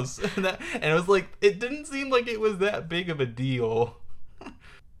her house. And it was like, it didn't seem like it was that big of a deal.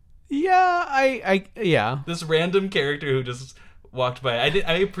 Yeah, yeah. This random character who just walked by.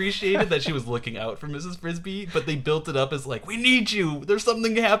 I appreciated that she was looking out for Mrs. Frisby, but they built it up as like, we need you. There's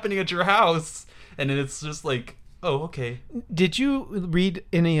something happening at your house. And then it's just like, oh, okay. Did you read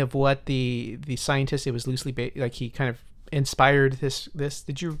any of what the scientist, it was loosely based, like he kind of inspired this?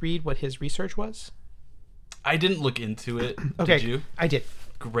 Did you read what his research was? I didn't look into it. Okay. Did you? I did.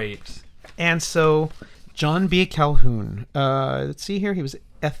 Great. And so, John B. Calhoun, let's see here, he was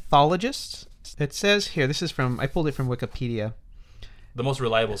ethologist. It says here, I pulled it from Wikipedia. The most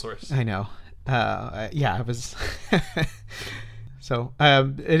reliable source. I know. Yeah, it was. So,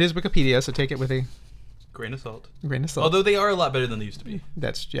 it is Wikipedia, so take it with a grain of salt. Although they are a lot better than they used to be.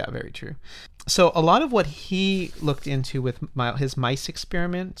 That's, yeah, very true. So, a lot of what he looked into with his mice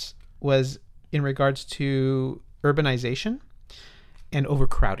experiments was in regards to urbanization and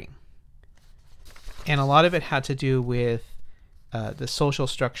overcrowding. And a lot of it had to do with the social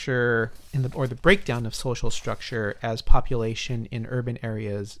structure or the breakdown of social structure as population in urban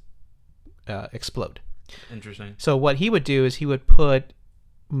areas explode. Interesting. So what he would do is he would put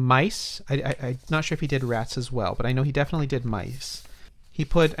mice. I'm not sure if he did rats as well, but I know he definitely did mice.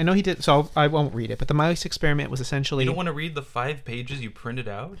 So I won't read it, but the mice experiment was essentially... You don't want to read the 5 pages you printed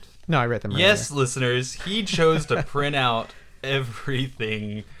out? No, I read them earlier. Yes, listeners, he chose to print out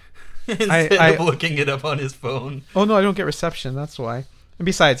everything instead of looking it up on his phone. Oh, no, I don't get reception, that's why. And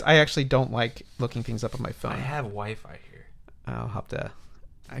besides, I actually don't like looking things up on my phone. I have Wi-Fi here. I have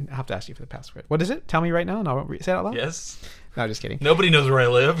to ask you for the password. What is it? Tell me right now, and I'll say it out loud? Yes. No, just kidding. Nobody knows where I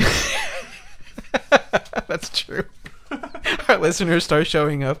live. That's true. Our listeners start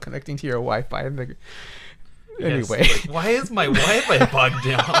showing up, connecting to your Wi-Fi. And anyway. Yes, why is my Wi-Fi bogged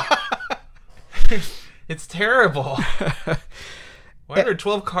down? It's terrible. Why are there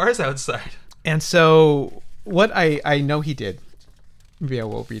 12 cars outside? And so what I know he did, maybe I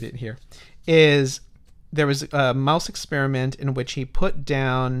will read it here, is there was a mouse experiment in which he he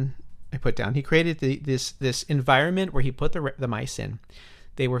created this environment where he put the mice in.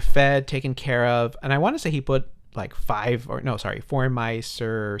 They were fed, taken care of, and I want to say he put like 4 mice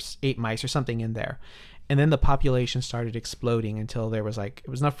or 8 mice or something in there. And then the population started exploding until there was it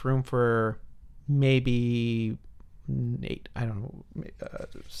was enough room for maybe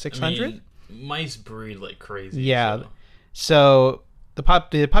 600. I mean, mice breed like crazy. Yeah. So the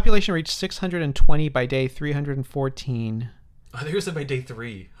population reached 620 by day 314. I think it said by day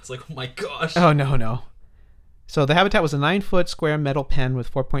 3. I was like, oh my gosh. Oh, no. So the habitat was a 9-foot square metal pen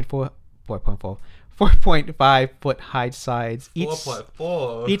with 4.5 foot high sides.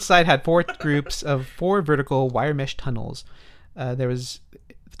 Each side had 4 groups of 4 vertical wire mesh tunnels. The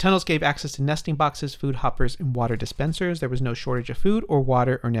tunnels gave access to nesting boxes, food hoppers, and water dispensers. There was no shortage of food or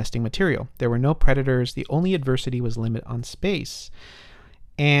water or nesting material. There were no predators. The only adversity was limit on space.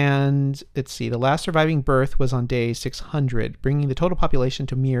 And let's see, the last surviving birth was on day 600, bringing the total population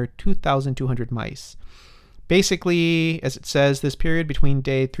to mere 2,200 mice. Basically, as it says, this period between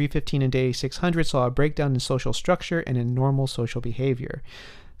day 315 and day 600 saw a breakdown in social structure and in normal social behavior.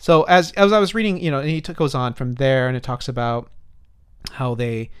 So as I was reading, and he goes on from there, and it talks about how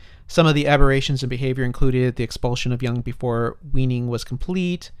some of the aberrations in behavior included the expulsion of young before weaning was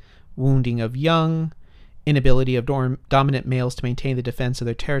complete, wounding of young, inability of dominant males to maintain the defense of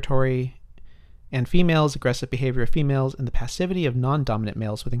their territory, and females, aggressive behavior of females, and the passivity of non-dominant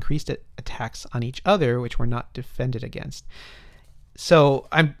males with increased attacks on each other, which were not defended against. So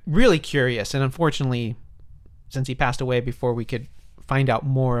I'm really curious, and unfortunately, since he passed away before we could find out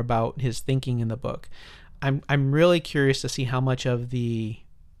more about his thinking in the book, I'm really curious to see how much of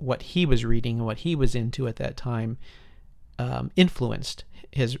what he was reading and what he was into at that time influenced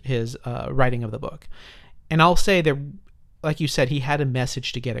his writing of the book. And I'll say that, like you said, he had a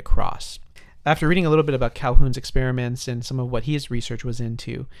message to get across. After reading a little bit about Calhoun's experiments and some of what his research was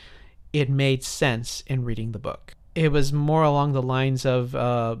into, it made sense in reading the book. It was more along the lines of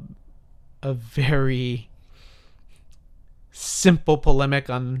a very simple polemic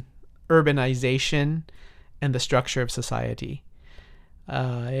on urbanization and the structure of society.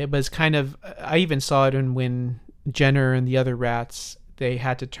 It was kind of, I even saw it when Jenner and the other rats, they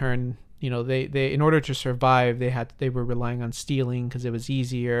had to turn, they in order to survive, they were relying on stealing because it was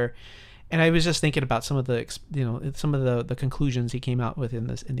easier. And I was just thinking about some of the conclusions he came out with in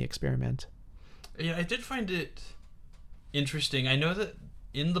the experiment. Yeah, I did find it interesting. I know that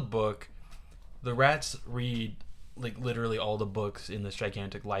in the book, the rats read like literally all the books in this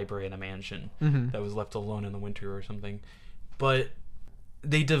gigantic library in a mansion that was left alone in the winter or something. But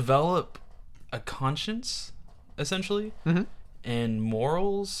they develop a conscience, essentially, and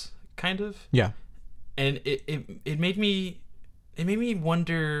morals, kind of. Yeah. And it made me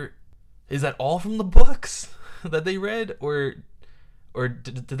wonder is that all from the books that they read, or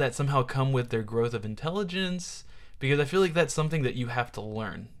did that somehow come with their growth of intelligence? Because I feel like that's something that you have to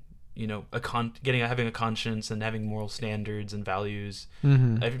learn. You know, having a conscience and having moral standards and values.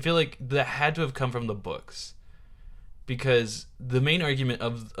 Mm-hmm. I feel like that had to have come from the books, because the main argument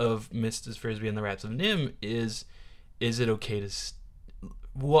of Mrs. Frisby and the Rats of N.I.M.H is it okay to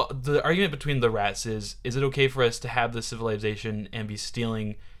the argument between the rats is it okay for us to have this civilization and be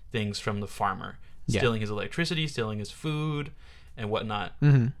stealing things from the farmer, stealing his electricity, stealing his food and whatnot.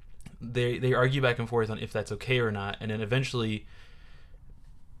 Mm-hmm. They argue back and forth on if that's okay or not, and then eventually,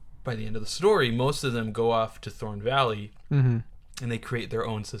 by the end of the story, most of them go off to Thorn Valley, mm-hmm. and they create their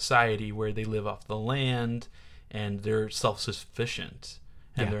own society where they live off the land and they're self-sufficient,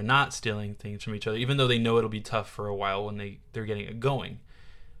 and they're not stealing things from each other, even though they know it'll be tough for a while when they're getting it going.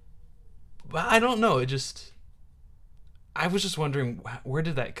 But I don't know. I was just wondering, where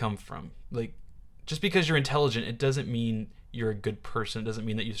did that come from? Like, just because you're intelligent, it doesn't mean you're a good person. It doesn't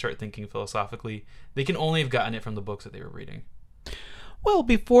mean that you start thinking philosophically. They can only have gotten it from the books that they were reading. Well,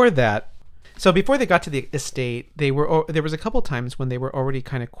 before that, so before they got to the estate, there was a couple times when they were already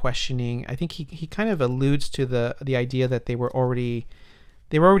kind of questioning. I think he kind of alludes to the idea that they were already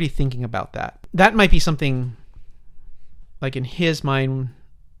thinking about that. That might be something, like, in his mind.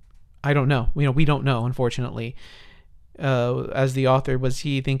 I don't know. We don't know, unfortunately. As the author, was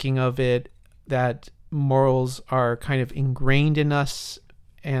he thinking of it that morals are kind of ingrained in us,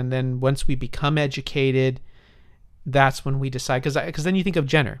 and then once we become educated, that's when we decide? Because then you think of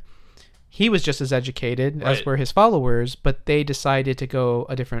Jenner. He was just as educated as were his followers, but they decided to go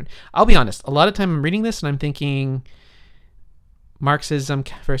a different... I'll be honest. A lot of time I'm reading this and I'm thinking Marxism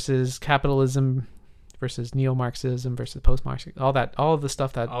versus capitalism versus neo-Marxism versus post-Marxism, all of the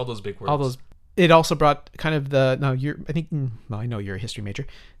stuff that... All those big words. It also brought kind of the... No, I know you're a history major.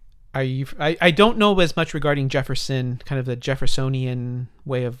 I don't know as much regarding Jefferson, kind of the Jeffersonian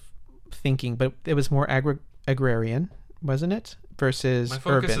way of thinking, but it was more agrarian, wasn't it? Versus my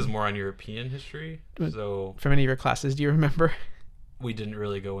focus urban. is more on European history. So from any of your classes, do you remember? We didn't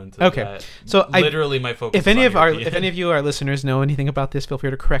really go into that. So literally my focus if any of you, our listeners, know anything about this, feel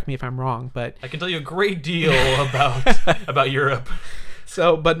free to correct me if I'm wrong, but I can tell you a great deal about Europe.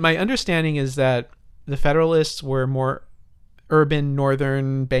 So, but my understanding is that the Federalists were more urban,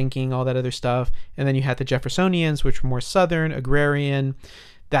 northern, banking, all that other stuff, and then you had the Jeffersonians, which were more southern, agrarian,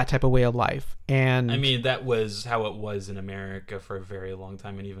 that type of way of life. And I mean, that was how it was in America for a very long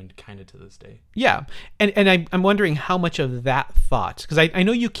time, and even kind of to this day. Yeah. And I'm wondering how much of that thought, because I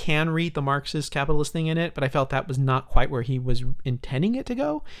know you can read the Marxist capitalist thing in it, but I felt that was not quite where he was intending it to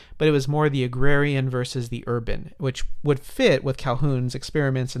go, but it was more the agrarian versus the urban, which would fit with Calhoun's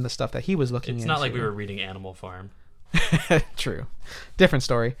experiments and the stuff that he was looking into. It's not like we were reading Animal Farm. True. Different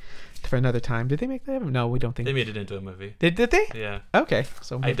story for another time. Did they make that? No, we don't think they made it into a movie. Did they? Yeah. Okay.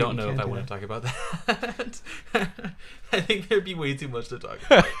 So I don't know if I want to talk about that. I think there'd be way too much to talk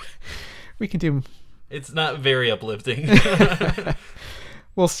about. We can do. It's not very uplifting.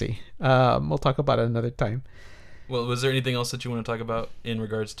 We'll see. We'll talk about it another time. Well, was there anything else that you want to talk about in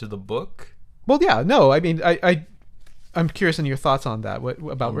regards to the book? Well, yeah. No, I mean, I'm curious in your thoughts on that. What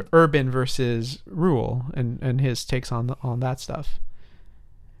about urban versus rural, and his takes on that stuff?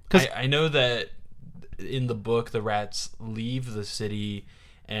 Because I know that in the book, the rats leave the city,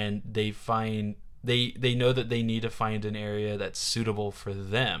 and they know that they need to find an area that's suitable for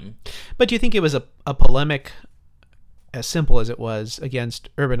them. But do you think it was a polemic, as simple as it was,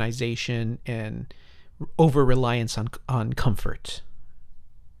 against urbanization and over reliance on comfort?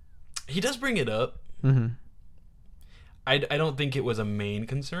 He does bring it up. Mm-hmm. I don't think it was a main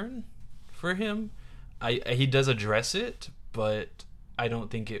concern for him. He does address it, but I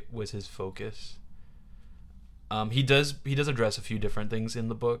don't think it was his focus. He does address a few different things in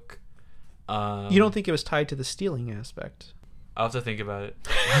the book. You don't think it was tied to the stealing aspect? I'll have to think about it.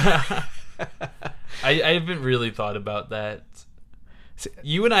 I haven't really thought about that.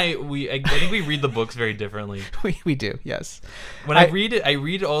 You and I think we read the books very differently. We do, yes. When I read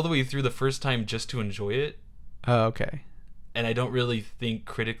it all the way through the first time just to enjoy it. Oh, okay. And I don't really think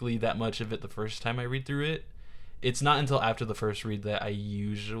critically that much of it the first time I read through it. It's not until after the first read that I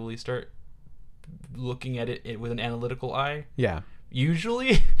usually start looking at it with an analytical eye. Yeah.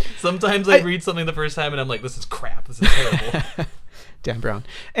 Usually. Sometimes I read something the first time and I'm like, this is crap. This is terrible. Dan Brown.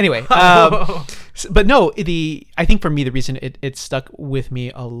 Anyway. But no, I think for me, the reason it stuck with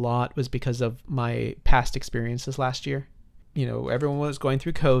me a lot was because of my past experiences last year. You know, everyone was going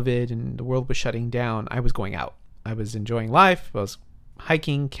through COVID and the world was shutting down. I was going out. I was enjoying life. I was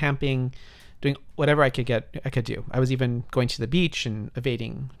hiking, camping, doing whatever I could do. I was even going to the beach and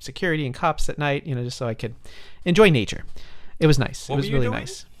evading security and cops at night, just so I could enjoy nature. It was nice. It was really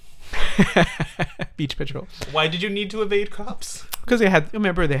nice. Beach patrol. Why did you need to evade cops? Because they had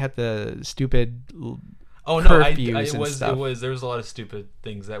the stupid curfews and stuff. There was a lot of stupid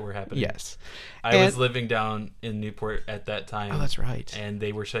things that were happening. Yes. I was living down in Newport at that time. Oh, that's right. And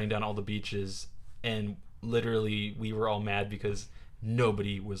they were shutting down all the beaches, and literally we were all mad because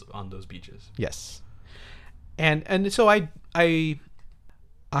nobody was on those beaches. Yes. And so I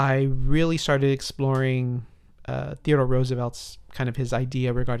really started exploring Theodore Roosevelt's kind of his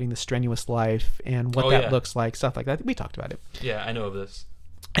idea regarding the strenuous life and what that looks like, stuff like that. We talked about it. Yeah, I know of this.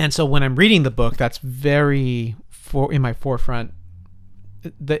 And so when I'm reading the book, that's very in my forefront.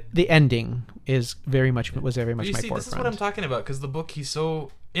 The ending was very much my forefront. This is what I'm talking about, because the book, he's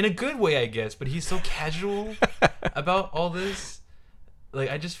so, in a good way, I guess, but he's so casual about all this. Like,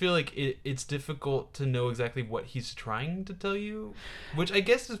 I just feel like it's difficult to know exactly what he's trying to tell you, which I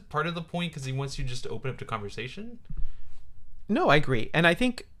guess is part of the point, because he wants you just to open up to conversation. No, I agree. And I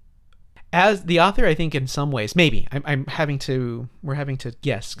think as the author, I think in some ways, maybe we're having to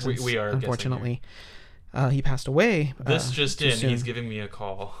guess. We are, unfortunately. He passed away. This just in, he's giving me a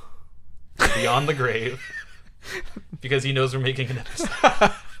call beyond the grave because he knows we're making an episode.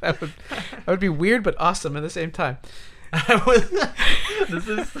 that would be weird but awesome at the same time. This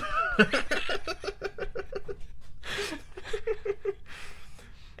is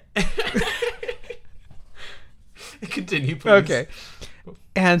continue, please. Okay.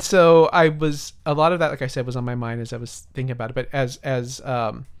 And so a lot of that, like I said, was on my mind as I was thinking about it. But as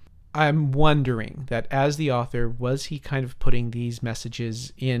I'm wondering that as the author, was he kind of putting these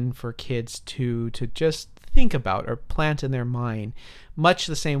messages in for kids to just think about or plant in their mind, much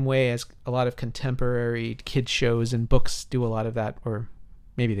the same way as a lot of contemporary kids shows and books do a lot of that, or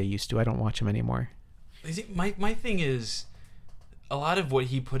maybe they used to. I don't watch them anymore. My thing is, a lot of what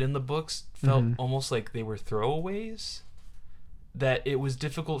he put in the books felt almost like they were throwaways, that it was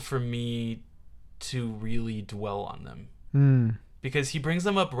difficult for me to really dwell on them. Because he brings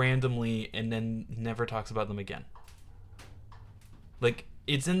them up randomly and then never talks about them again. Like,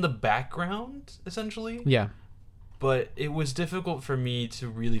 it's in the background, essentially. Yeah. But it was difficult for me to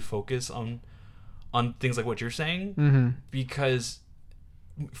really focus on things like what you're saying. Because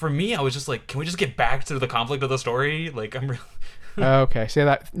for me, I was just like, can we just get back to the conflict of the story? Like, I'm really... Okay. So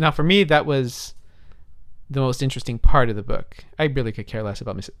that, now for me, that was the most interesting part of the book. I really could care less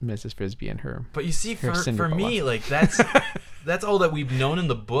about Mrs. Frisby and her. But you see, for me, like, that's all that we've known in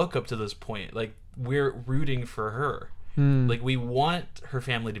the book up to this point. Like, we're rooting for her. Like, we want her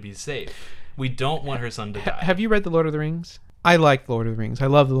family to be safe. We don't want her son to die. Have you read The Lord of the Rings? I like Lord of the Rings. I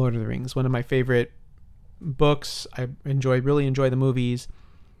love The Lord of the Rings. One of my favorite books. I really enjoy the movies.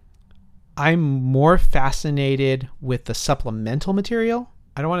 I'm more fascinated with the supplemental material.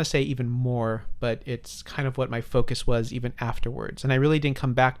 I don't want to say even more, but it's kind of what my focus was even afterwards. And I really didn't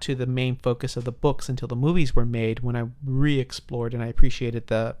come back to the main focus of the books until the movies were made, when I re-explored and I appreciated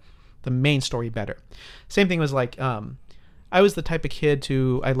the main story better. Same thing was like, I was the type of kid as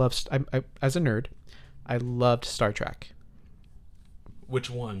a nerd, I loved Star Trek. Which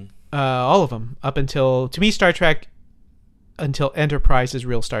one? All of them. To me, Star Trek, until Enterprise, is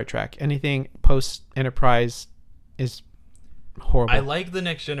real Star Trek. Anything post Enterprise is horrible. I like the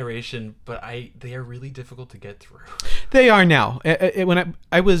Next Generation, but they are really difficult to get through. They are now. When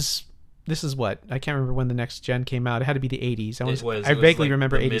I was, this is what, I can't remember when the Next Gen came out. It had to be the 80s. I vaguely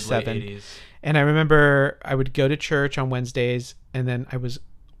remember 87. And I remember I would go to church on Wednesdays, and then I was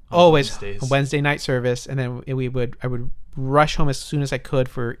always a Wednesday night service, and then I would rush home as soon as I could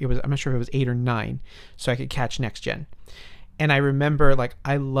I'm not sure if it was 8 or 9, so I could catch Next Gen. And I remember, like,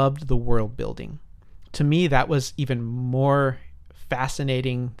 I loved the world building. To me, that was even more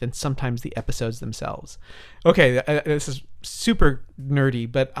fascinating than sometimes the episodes themselves. Okay, this is super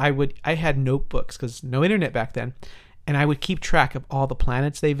nerdy, but I had notebooks, because no internet back then, and I would keep track of all the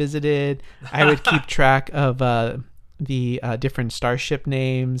planets they visited. I would keep track of the different starship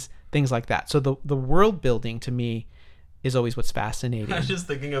names, things like that. So the world building, to me, is always what's fascinating. I was just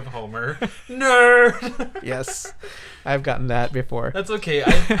thinking of Homer. Nerd! Yes, I've gotten that before. That's okay.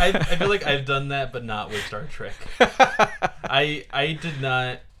 I feel like I've done that, but not with Star Trek. I did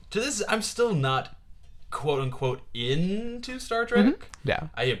not... To this, I'm still not, quote-unquote, into Star Trek. Yeah.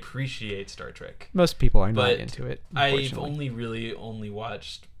 I appreciate Star Trek. Most people are not into it, I've only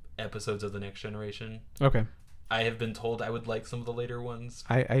watched episodes of The Next Generation. Okay. I have been told I would like some of the later ones.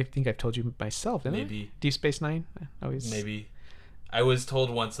 I think I've told you myself, didn't Maybe. I? Deep Space Nine? Maybe. I was told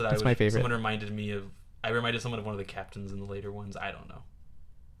once that my favorite. I reminded someone of one of the captains in the later ones. I don't know.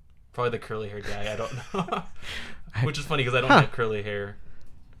 Probably the curly hair guy. I don't know. Which is funny because I don't have curly hair.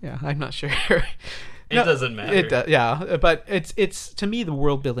 Yeah, I'm not sure. It doesn't matter. Yeah, but it's to me the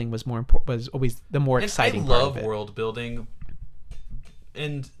world building was more important. Was always the more exciting part of it. I love world building,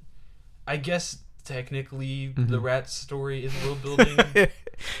 and I guess technically the Rats story is world building.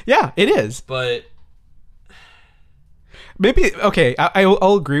 Yeah, it is. But maybe okay.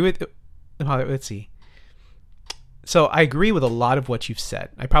 I'll agree with. Let's see. So I agree with a lot of what you've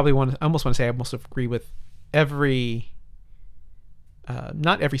said. I almost want to say I almost agree with every.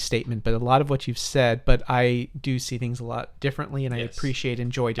 Not every statement, but a lot of what you've said. But I do see things a lot differently, and I appreciate,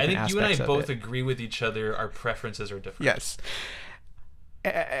 enjoy different aspects of it. I think you and I both agree with each other. Our preferences are different. Yes,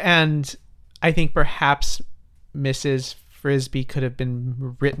 and I think perhaps Mrs. Frisby could have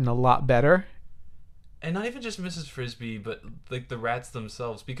been written a lot better, and not even just Mrs. Frisby, but like the rats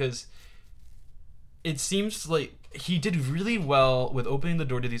themselves, because it seems like he did really well with opening the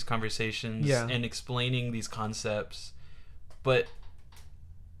door to these conversations and explaining these concepts, but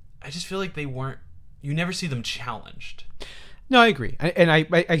I just feel like you never see them challenged. No, I agree. And I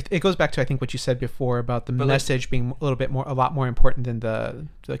it goes back to, I think, what you said before about the message being a lot more important than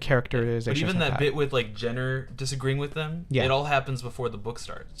the characterization. But even that bit with like Jenner disagreeing with them, it all happens before the book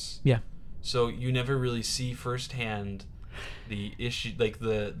starts. Yeah. So you never really see firsthand the issue, like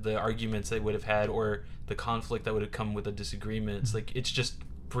the arguments they would have had or the conflict that would have come with the disagreements. Like it's just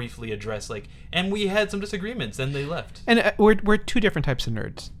briefly addressed, like, and we had some disagreements and they left. And we're two different types of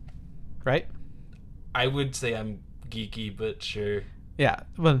nerds, right? I would say I'm geeky, but sure. Yeah,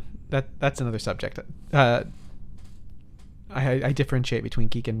 well, that's another subject. I differentiate between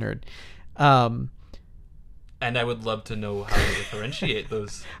geek and nerd. And I would love to know how to differentiate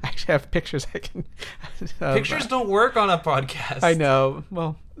those. I actually have pictures I can... Pictures don't work on a podcast. I know.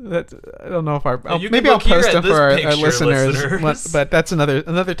 Well, I don't know if maybe I'll post them for our listeners. But that's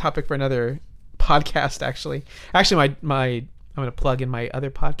another topic for another podcast, actually. Actually, I'm going to plug in my other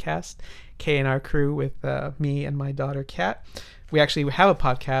podcast, K&R Crew, with me and my daughter, Kat. We actually have a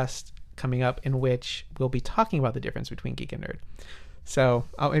podcast coming up in which we'll be talking about the difference between geek and nerd. So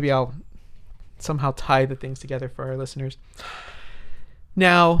maybe I'll somehow tie the things together for our listeners.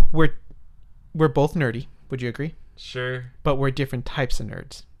 Now, we're both nerdy. Would you agree? Sure. But we're different types of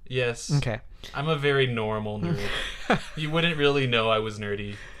nerds. Yes. Okay. I'm a very normal nerd. You wouldn't really know I was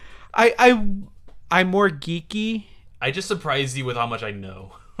nerdy. I'm more geeky. I just surprised you with how much I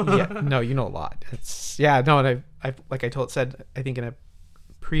know. Yeah, no, you know a lot. And I've like I said, I think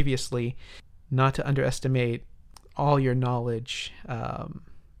previously, not to underestimate all your knowledge,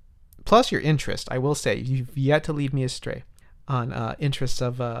 plus your interest. I will say you've yet to lead me astray on interests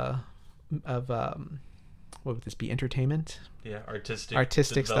of what would this be? Entertainment? Yeah,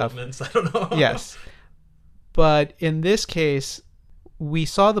 artistic developments. Stuff. I don't know. Yes, but in this case, we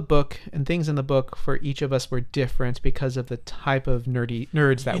saw the book, and things in the book for each of us were different because of the type of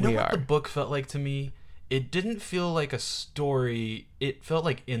nerds that we are. You know what the book felt like to me? It didn't feel like a story. It felt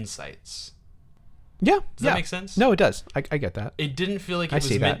like insights. Yeah. Does that make sense? No, it does. I get that. It didn't feel like it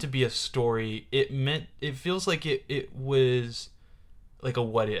was meant to be a story. It feels like it was like a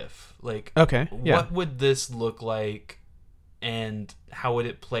what if. Like, okay, yeah. What would this look like, and how would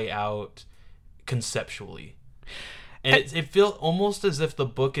it play out conceptually? And it felt almost as if the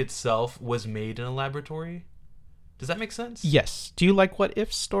book itself was made in a laboratory. Does that make sense? Yes. Do you like what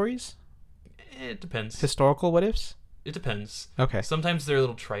if stories? It depends. Historical what ifs? It depends. Okay. Sometimes they're a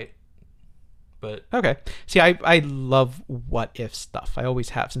little trite, but okay. See, I love what if stuff. I always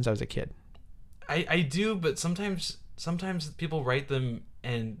have since I was a kid. I do, but sometimes people write them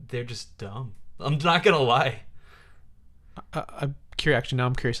and they're just dumb. I'm not gonna lie. I'm curious. Actually, now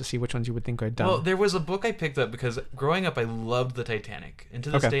I'm curious to see which ones you would think are dumb. Well, there was a book I picked up because growing up I loved the Titanic, and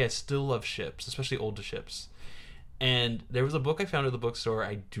to this day I still love ships, especially older ships. And there was a book I found at the bookstore.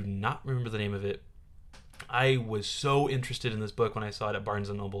 I do not remember the name of it. I was so interested in this book when I saw it at Barnes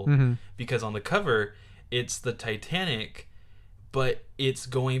 & Noble because on the cover it's the Titanic, but it's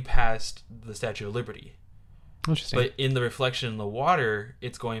going past the Statue of Liberty. Interesting. But in the reflection in the water,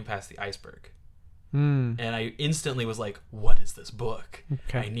 it's going past the iceberg. And I instantly was like, what is this book?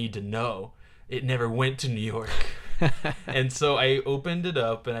 Okay. I need to know. It never went to New York. And so I opened it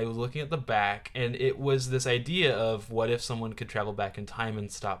up and I was looking at the back, and it was this idea of what if someone could travel back in time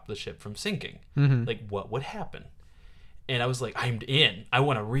and stop the ship from sinking? Like, what would happen? And I was like, I'm in. I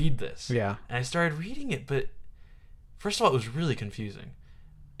want to read this. Yeah. And I started reading it, but first of all, it was really confusing.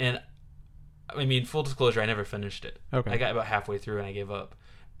 And I mean, full disclosure, I never finished it. Okay. I got about halfway through and I gave up.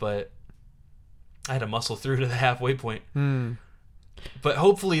 But I had to muscle through to the halfway point. But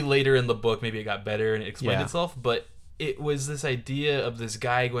hopefully later in the book, maybe it got better and it explained itself. But it was this idea of this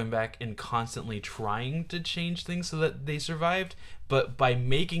guy going back and constantly trying to change things so that they survived, but by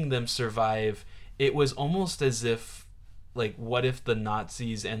making them survive, it was almost as if, like, what if the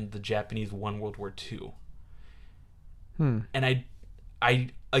Nazis and the Japanese won World War II? And I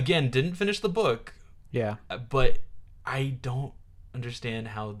again didn't finish the book. Yeah. But I don't understand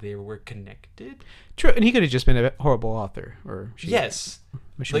how they were connected. True, and he could have just been a horrible author, or yes,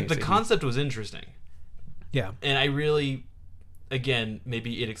 like the concept was interesting. Yeah, and I really, again,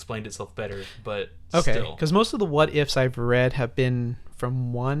 maybe it explained itself better, but okay, still, because most of the what ifs I've read have been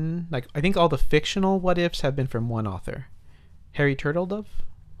from one. Like I think all the fictional what ifs have been from one author, Harry Turtledove.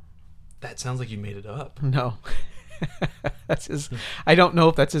 That sounds like you made it up. No. That's his. I don't know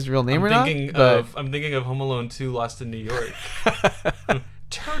if that's his real name or not. I'm thinking of Home Alone 2: Lost in New York.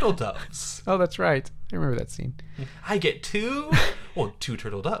 Turtle doves. Oh, that's right. I remember that scene. I get two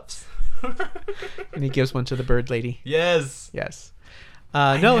turtle doves. And he gives one to the bird lady. Yes. Yes.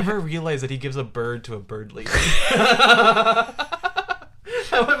 I never realized that he gives a bird to a bird lady. How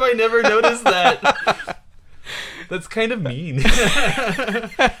have I never noticed that? That's kind of mean.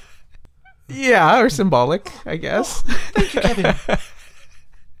 Yeah, or symbolic, I guess. Oh, thank you, Kevin.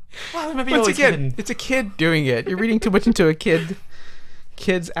 Well, maybe once again, it's a kid doing it. You're reading too much into a kid's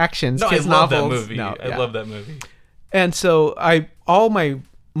actions. No, kids' I love novels. that movie. No, I love that movie. And so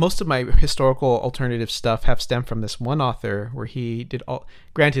most of my historical alternative stuff have stemmed from this one author where he did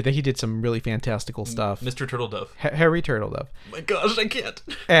granted that he did some really fantastical stuff. Mr. Turtledove. Harry Turtledove. Oh my gosh, I can't.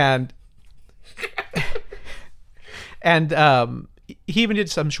 And he even did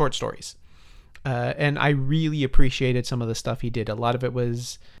some short stories. And I really appreciated some of the stuff he did. A lot of it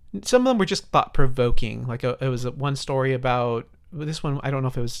was, some of them were just thought-provoking. Like it was one story about, this one, I don't know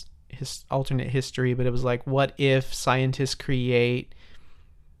if it was his alternate history, but it was like, what if scientists create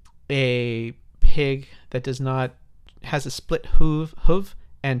a pig that has a split hoof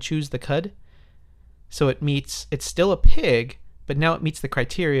and chews the cud? So it's still a pig, but now it meets the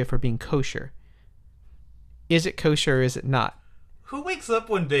criteria for being kosher. Is it kosher or is it not? Who wakes up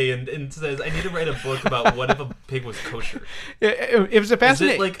one day and says, I need to write a book about what if a pig was kosher? It was a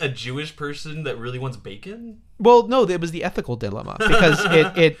fascinating... Is it like a Jewish person that really wants bacon? Well, no, it was the ethical dilemma. Because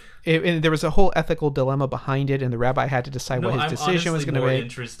there was a whole ethical dilemma behind it, and the rabbi had to decide what his decision was going to be. I'm more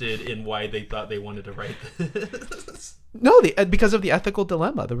interested in why they thought they wanted to write this. No, because of the ethical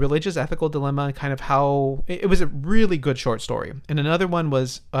dilemma, the religious ethical dilemma, and kind of how... It was a really good short story. And another one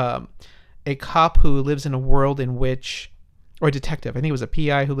was a cop who lives in a world in which... Or a detective. I think it was a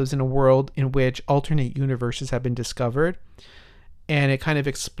PI who lives in a world in which alternate universes have been discovered. And it kind of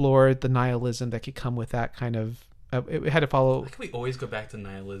explored the nihilism that could come with that kind of... it had to follow... Why can we always go back to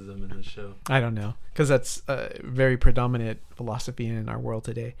nihilism in this show? I don't know. Because that's a very predominant philosophy in our world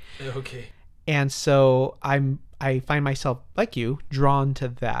today. Okay. And so I find myself, like you, drawn to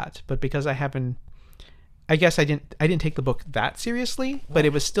that. But because I haven't... I guess I didn't take the book that seriously. But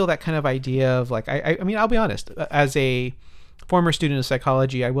it was still that kind of idea of like... I mean, I'll be honest. As a... former student of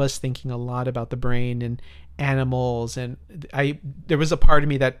psychology, I was thinking a lot about the brain and animals, and there was a part of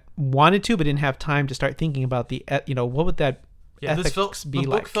me that wanted to but didn't have time to start thinking about what would that ethics be like.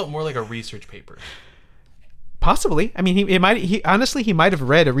 The book felt more like a research paper. Possibly. I mean, he might have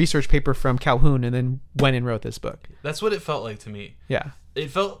read a research paper from Calhoun and then went and wrote this book. That's what it felt like to me. Yeah. It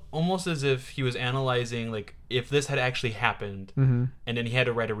felt almost as if he was analyzing like if this had actually happened, mm-hmm. and then he had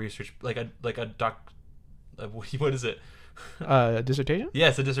to write a research what is it? Dissertation?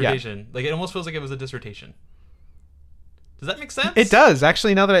 Yes, a dissertation. Yeah. Like it almost feels like it was a dissertation. Does that make sense? It does,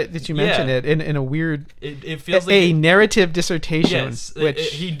 actually. Now that you mention it, in a weird, it feels like a narrative dissertation. Yes,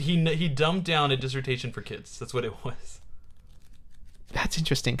 which he dumbed down a dissertation for kids. That's what it was. That's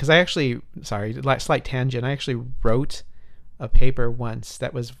interesting because I actually, slight tangent. I actually wrote a paper once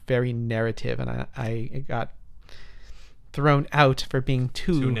that was very narrative, and I got thrown out for being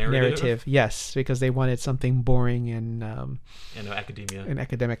too narrative. Yes, because they wanted something boring and academia and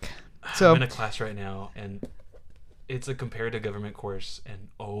academic. So I'm in a class right now, and it's a comparative government course, and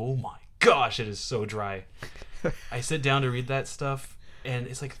oh my gosh, it is so dry. I sit down to read that stuff, and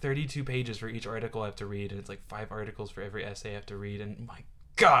it's like 32 pages for each article I have to read, and it's like 5 articles for every essay I have to read, and my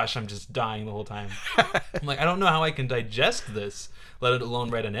gosh, I'm just dying the whole time. I'm like, I don't know how I can digest this, let alone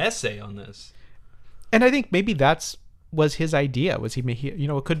write an essay on this. And I think maybe was his idea. Was he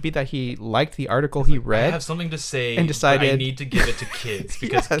it could be that he liked the article he read. I have something to say and decided I need to give it to kids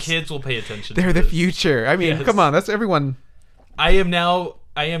because kids will pay attention. They're the future. I mean, come on, that's everyone. I am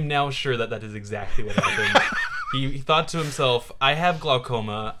now sure that is exactly what happened. He thought to himself, I have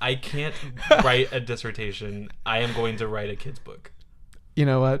glaucoma. I can't write a dissertation. I am going to write a kid's book. You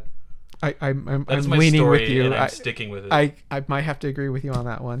know what? I'm That's my leaning story, with you. and I'm sticking with it. I might have to agree with you on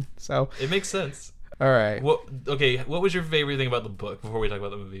that one. So it makes sense. all right. What was your favorite thing about the book before we talk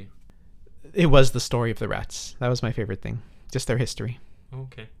about the movie? It was the story of the rats. That was my favorite thing. Just their history.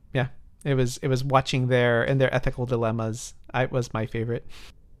 Okay. Yeah. It was watching their ethical dilemmas. It was my favorite.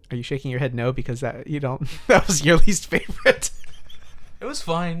 Are you shaking your head no because that was your least favorite? It was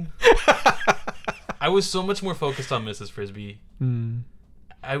fine. I was so much more focused on Mrs. Frisby.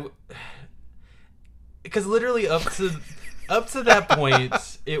 Because literally up to that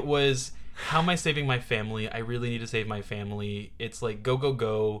point, it was, how am I saving my family? I really need to save my family. It's like, go, go,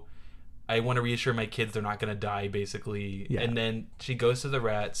 go. I want to reassure my kids they're not going to die, basically. Yeah. And then she goes to the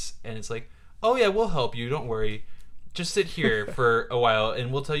rats, and it's like, oh yeah, we'll help you. Don't worry. Just sit here for a while,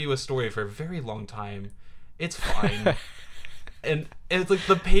 and we'll tell you a story for a very long time. It's fine. And it's like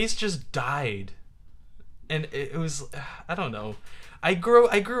the pace just died. And it was, I don't know. I grew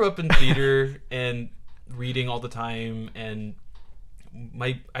up in theater and reading all the time, and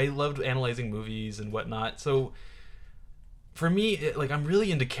I loved analyzing movies and whatnot. So for me, I'm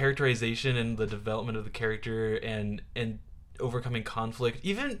really into characterization and the development of the character and overcoming conflict,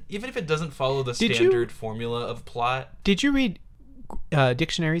 even if it doesn't follow the standard formula of plot. Did you read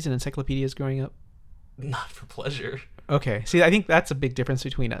dictionaries and encyclopedias growing up? Not for pleasure. Okay. See, I think that's a big difference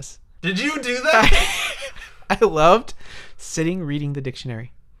between us. Did you do that? I loved sitting reading the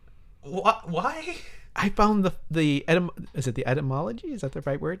dictionary. Why? I found is it the etymology? Is that the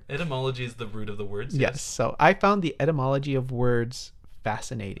right word? Etymology is the root of the words. Yes. So I found the etymology of words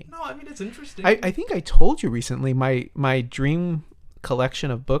fascinating. No, I mean, it's interesting. I think I told you recently my dream collection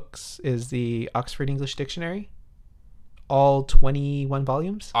of books is the Oxford English Dictionary. All 21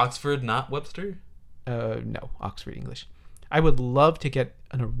 volumes. Oxford, not Webster? No, Oxford English. I would love to get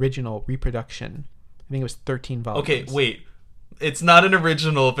an original reproduction. I think it was 13 volumes. Okay, wait. It's not an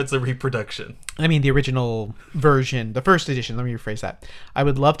original if it's a reproduction. I mean, the original version, the first edition. Let me rephrase that. I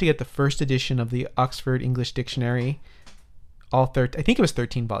would love to get the first edition of the Oxford English Dictionary. I think it was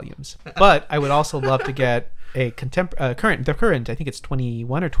 13 volumes. But I would also love to get a current. I think it's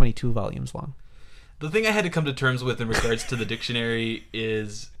 21 or 22 volumes long. The thing I had to come to terms with in regards to the dictionary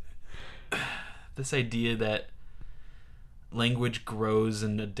is this idea that language grows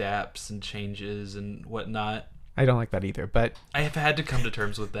and adapts and changes and whatnot. I don't like that either, but I have had to come to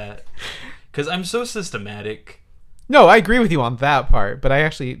terms with that because I'm so systematic. No, I agree with you on that part, but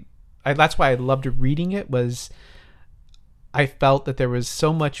that's why I loved reading it. Was I felt that there was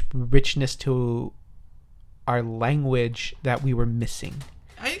so much richness to our language that we were missing.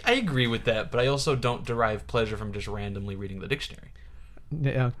 I agree with that, but I also don't derive pleasure from just randomly reading the dictionary.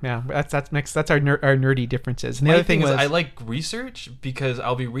 Yeah, that's our nerdy differences. And the other thing is, I like research because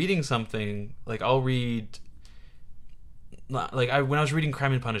I'll be reading something I'll read. When I was reading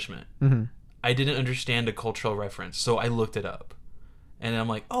Crime and Punishment, mm-hmm. I didn't understand a cultural reference, so I looked it up, and I'm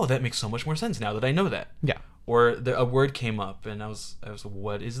like, oh, that makes so much more sense now that I know that. Yeah. Or a word came up, and I was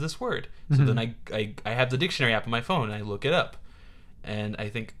what is this word? Mm-hmm. So then I have the dictionary app on my phone, and I look it up, and I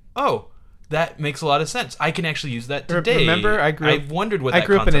think, oh, that makes a lot of sense. I can actually use that today. Remember, I grew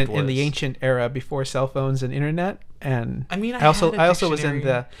up in the ancient era before cell phones and internet, and I mean, I also was in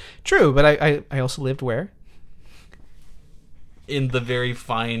the but I also lived where? In the very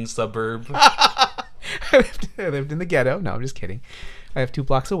fine suburb. I lived in the ghetto. No, I'm just kidding. I have 2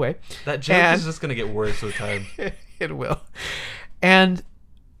 blocks away. That joke is just going to get worse with time. It will. And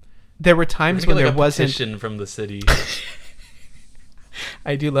there were times when there wasn't a petition from the city.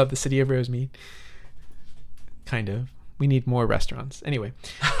 I do love the city of Rosemead. Kind of. We need more restaurants. Anyway,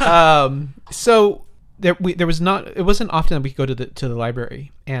 so there was not. It wasn't often that we could go to the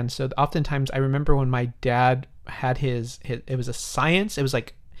library, and so oftentimes I remember when my dad had his it was a science. It was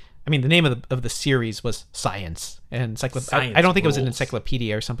the name of the series was Science and Science I don't think it was an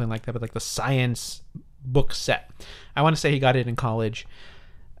encyclopedia or something like that, but the science book set. I want to say he got it in college,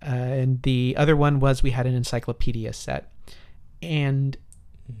 and the other one was we had an encyclopedia set. And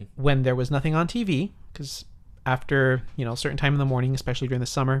when there was nothing on TV, because after a certain time in the morning, especially during the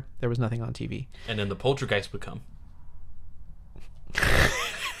summer, there was nothing on TV. And then the poltergeist would come.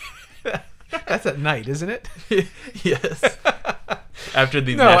 That's at night, isn't it? Yes. After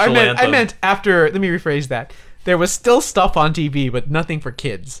the national anthem. I meant after. Let me rephrase that. There was still stuff on TV, but nothing for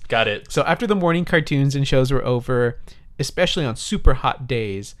kids. Got it. So after the morning cartoons and shows were over, especially on super hot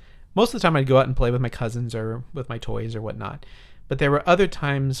days, most of the time I'd go out and play with my cousins or with my toys or whatnot. But there were other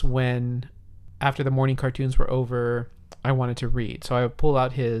times when, after the morning cartoons were over, I wanted to read. So I would pull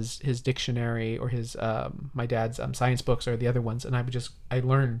out his dictionary or my dad's science books or the other ones, and I would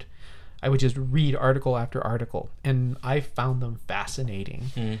just read article after article, and I found them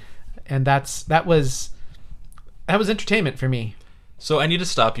fascinating. and that was entertainment for me. So I need to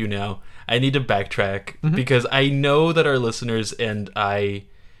stop you now. I need to backtrack because I know that our listeners and I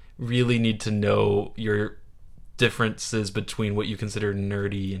really need to know your differences between what you consider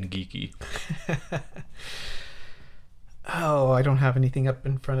nerdy and geeky. Oh, I don't have anything up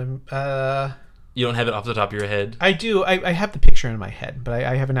in front of me. You don't have it off the top of your head? I do. I have the picture in my head, but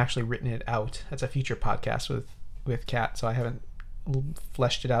I haven't actually written it out. That's a future podcast with Kat, so I haven't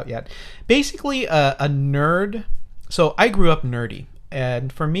fleshed it out yet. Basically, a nerd. So I grew up nerdy,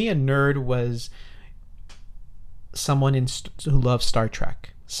 and for me, a nerd was someone who loves Star Trek.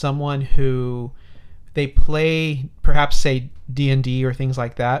 Someone who they play, perhaps say D&D or things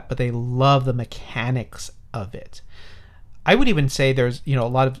like that, but they love the mechanics of it. I would even say there's a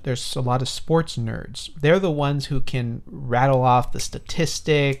lot of sports nerds. They're the ones who can rattle off the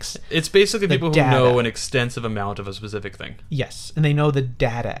statistics. It's basically people who know an extensive amount of a specific thing. Yes, and they know the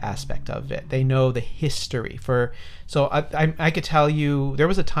data aspect of it. They know the history. So I could tell you, there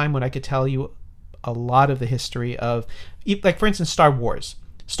was a time when I could tell you a lot of the history of, like for instance, Star Wars.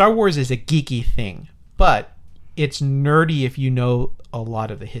 Star Wars is a geeky thing, but it's nerdy if you know a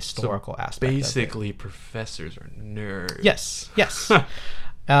lot of the historical aspect. Basically, professors are nerds. Yes.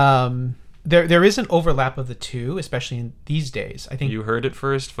 There is an overlap of the two, especially in these days. I think you heard it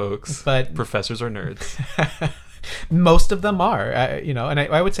first, folks. But professors are nerds. Most of them are, and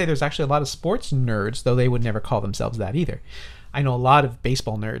I would say there's actually a lot of sports nerds, though they would never call themselves that either. I know a lot of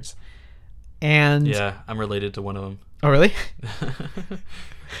baseball nerds, and yeah, I'm related to one of them. Oh, really?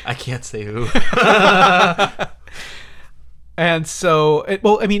 I can't say who. And so, and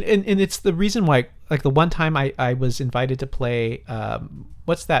it's the reason why, like the one time I was invited to play,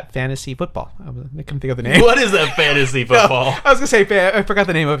 what's that fantasy football? I couldn't think of the name. What is that fantasy football? No, I was going to say, I forgot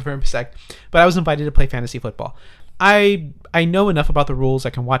the name of it for a sec, but I was invited to play fantasy football. I know enough about the rules. I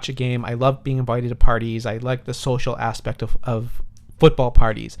can watch a game. I love being invited to parties. I like the social aspect of football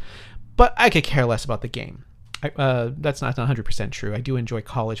parties, but I could care less about the game. That's not 100% true. I do enjoy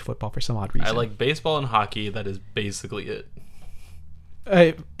college football for some odd reason. I like baseball and hockey. That is basically it.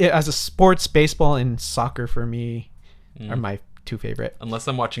 As a sports, baseball and soccer for me are my two favorite. Unless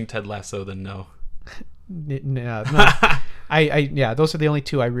I'm watching Ted Lasso, then no. No. Those are the only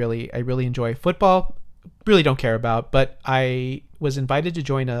two I really enjoy. Football, really don't care about, but I was invited to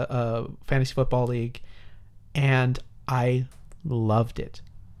join a fantasy football league, and I loved it.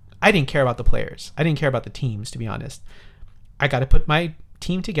 I didn't care about the players. I didn't care about the teams, to be honest. I got to put my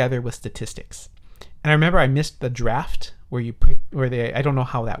team together with statistics. And I remember I missed the draft I don't know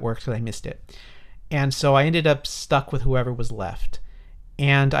how that worked because I missed it. And so I ended up stuck with whoever was left.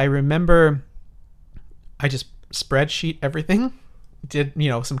 And I remember I just spreadsheet everything, did,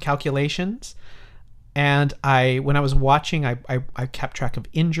 some calculations. And when I was watching, I kept track of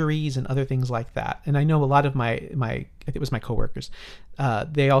injuries and other things like that. And I know a lot of my I think it was my coworkers,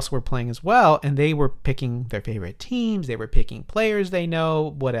 they also were playing as well, and they were picking their favorite teams. They were picking players they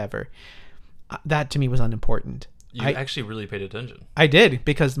know, whatever. That to me was unimportant. You actually really paid attention. I did,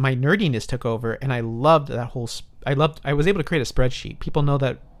 because my nerdiness took over, and I loved that whole. I was able to create a spreadsheet. People know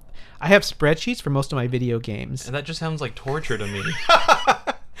that I have spreadsheets for most of my video games, and that just sounds like torture to me.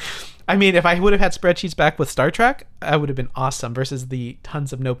 I mean, if I would have had spreadsheets back with Star Trek, I would have been awesome versus the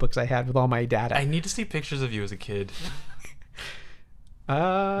tons of notebooks I had with all my data. I need to see pictures of you as a kid.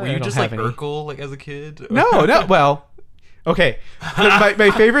 Were you just like Urkel, like as a kid? No. Well, okay.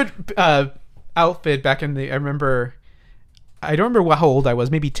 My favorite outfit back in I don't remember how old I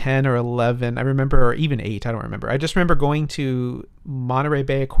was, maybe 10 or 11. I remember, or even 8. I don't remember. I just remember going to Monterey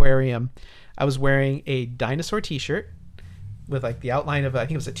Bay Aquarium. I was wearing a dinosaur t-shirt with like the outline of, I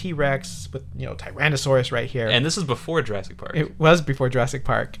think it was a T-Rex with, Tyrannosaurus right here. And this is before Jurassic Park. It was before Jurassic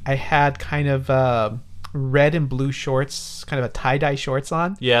Park. I had kind of red and blue shorts, kind of a tie-dye shorts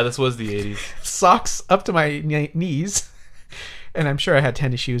on. Yeah, this was the 80s. Socks up to my knees. And I'm sure I had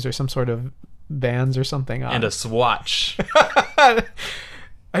tennis shoes or some sort of Vans or something on. And a swatch. I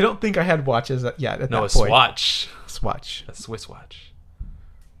don't think I had watches yet at that point. No, a swatch. Swatch. A Swiss watch.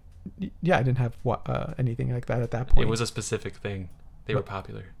 Yeah, I didn't have anything like that at that point. It was a specific thing. They were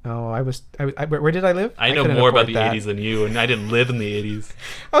popular. Oh, where did I live? I know more about the 80s than you, and I didn't live in the 80s.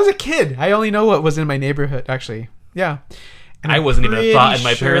 I was a kid. I only know what was in my neighborhood, actually. Yeah. And I wasn't even a thought in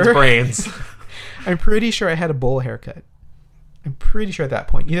my parents' brains. I'm pretty sure I had a bowl haircut. I'm pretty sure at that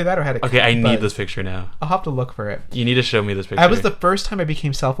point. Either that or I had a... Okay, I need this picture now. I'll have to look for it. You need to show me this picture. That was the first time I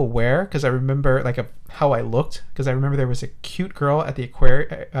became self-aware, because I remember how I looked, because I remember there was a cute girl at the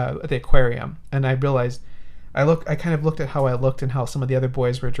aquarium, and I realized I kind of looked at how I looked and how some of the other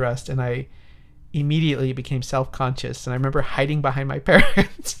boys were dressed, and I immediately became self-conscious, and I remember hiding behind my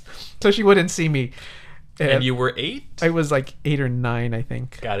parents so she wouldn't see me. And you were 8? I was like 8 or 9, I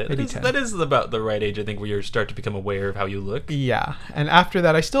think. Got it. That is about the right age, I think, where you start to become aware of how you look. Yeah. And after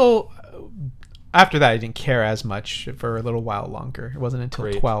that, I didn't care as much for a little while longer. It wasn't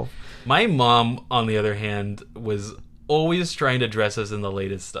until 12. My mom, on the other hand, was always trying to dress us in the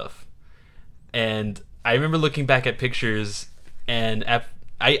latest stuff. And I remember looking back at pictures, and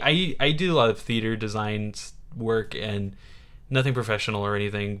I do a lot of theater design work and nothing professional or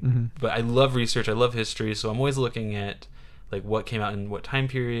anything, but I love research. I love history, so I'm always looking at like what came out in what time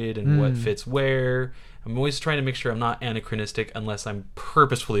period and what fits where. I'm always trying to make sure I'm not anachronistic unless I'm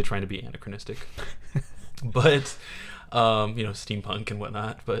purposefully trying to be anachronistic. But steampunk and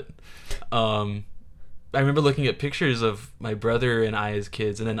whatnot. But I remember looking at pictures of my brother and I as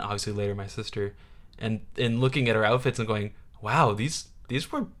kids, and then obviously later my sister, and looking at our outfits and going, wow, these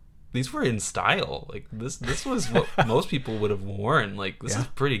were in style. Like this was what most people would have worn. Like this is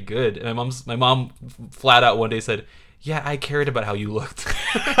pretty good. And my mom flat out one day said, "Yeah, I cared about how you looked."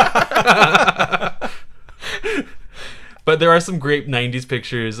 But there are some great 90s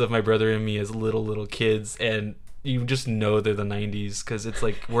pictures of my brother and me as little kids, and you just know they're the 90s because it's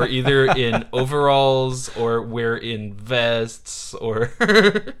like we're either in overalls or we're in vests, or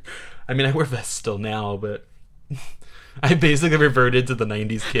I mean, I wear vests still now, but I basically reverted to the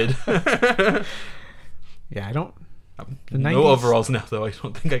 90s kid. Yeah, I don't... No overalls now, though. I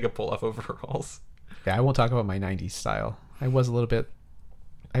don't think I could pull off overalls. Yeah, I won't talk about my 90s style. I was a little bit...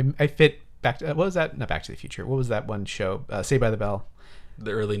 I fit back to... What was that? Not Back to the Future. What was that one show? Saved by the Bell.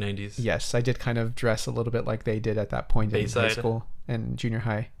 The early 90s. Yes, I did kind of dress a little bit like they did at that point in high school and junior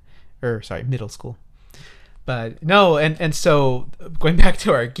high. Middle school. But no, and so going back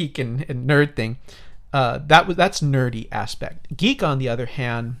to our geek and nerd thing, that's nerdy aspect. Geek, on the other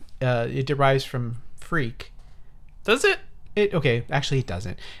hand, it derives from freak. Does it? Okay, actually it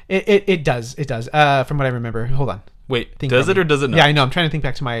doesn't. It does. From what I remember. Hold on. Wait, does it or does it not? Yeah, I know. I'm trying to think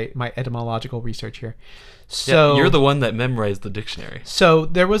back to my etymological research here. So you're the one that memorized the dictionary. So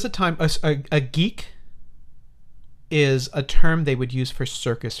there was a time a geek is a term they would use for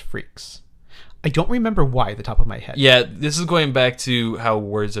circus freaks. I don't remember why at the top of my head. Yeah, this is going back to how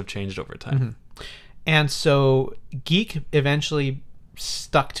words have changed over time. Mm-hmm. And so geek eventually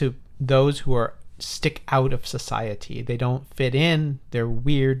stuck to those who stick out of society. They don't fit in. They're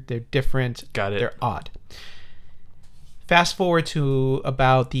weird. They're different. Got it. They're odd. Fast forward to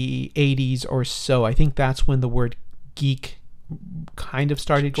about the 80s or so. I think that's when the word geek kind of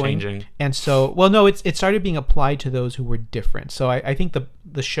started changing. And so, well, no, it started being applied to those who were different. So I think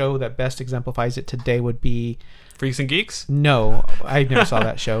the show that best exemplifies it today would be Freaks and Geeks? No, I never saw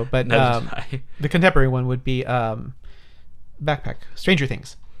that show. But the contemporary one would be Backpack, Stranger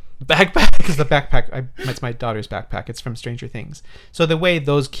Things. Backpack? Because the backpack, it's my daughter's backpack. It's from Stranger Things. So the way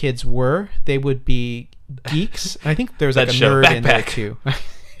those kids were, they would be geeks. I think there's like a nerd in there too.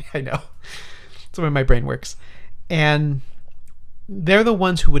 I know. That's the way my brain works. And they're the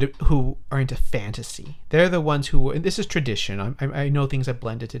ones who are into fantasy. They're the ones who, and this is tradition. I know things have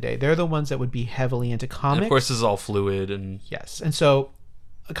blended today. They're the ones that would be heavily into comics. And of course, this is all fluid. And yes. And so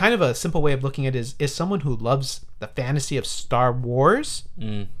kind of a simple way of looking at it is someone who loves the fantasy of Star Wars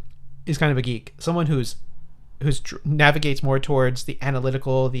is kind of a geek. Someone who's navigates more towards the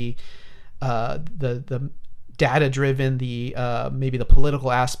analytical, the data driven, the maybe the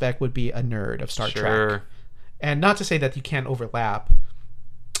political aspect would be a nerd of Star Trek. And not to say that you can't overlap.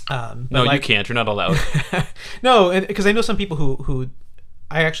 No, you can't. You're not allowed. No, because I know some people who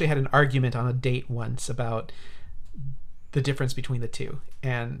I actually had an argument on a date once about the difference between the two.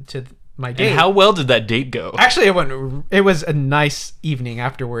 And to my date, and how well did that date go? Actually, it was a nice evening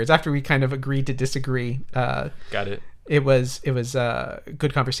afterwards. After we kind of agreed to disagree. Got it. It was a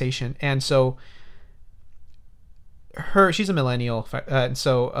good conversation. And so she's a millennial, and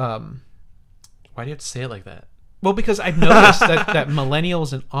so why do you have to say it like that? Well, because I've noticed that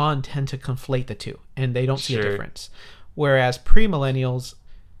millennials and on tend to conflate the two, and they don't see a difference. Whereas pre-millennials,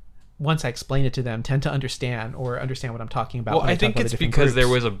 once I explain it to them, tend to understand what I'm talking about. Well, I think it's because there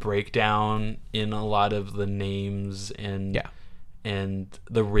was a breakdown in a lot of the names and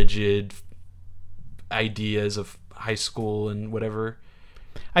the rigid ideas of high school and whatever.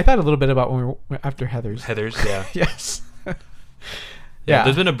 I thought a little bit about when we were after Heather's. Yeah. Yes. Yeah,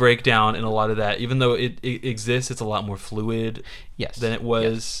 there's been a breakdown in a lot of that. Even though it exists, it's a lot more fluid than it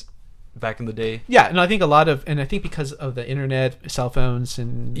was back in the day. Yeah, no, I think I think because of the internet, cell phones,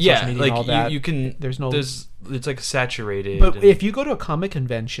 and social media and all that, you can. It's like saturated. But if you go to a comic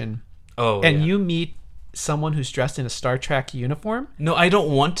convention, you meet someone who's dressed in a Star Trek uniform. No, I don't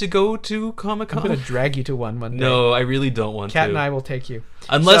want to go to Comic-Con. I'm going to drag you to one day. No, I really don't want to. Kat and I will take you.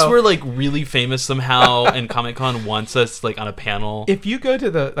 Unless we're like really famous somehow and Comic-Con wants us like on a panel. If you go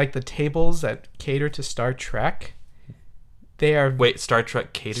to the tables that cater to Star Trek, they are... Wait, Star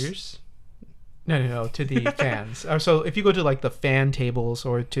Trek caters? No, to the fans. So if you go to like the fan tables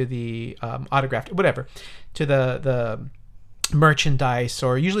or to the autographed, whatever, to the merchandise,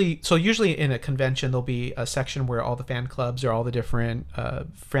 or usually in a convention there'll be a section where all the fan clubs or all the different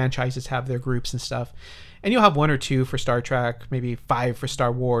franchises have their groups and stuff, and you'll have 1 or 2 for Star Trek, maybe 5 for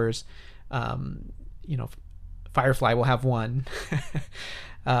Star Wars. Firefly will have 1.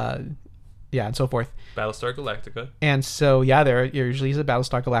 And so forth. Battlestar Galactica. And so there usually is a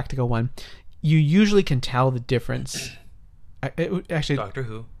Battlestar Galactica one. You usually can tell the difference. Actually, Doctor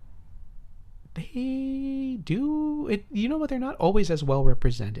Who. They do it. You know what? They're not always as well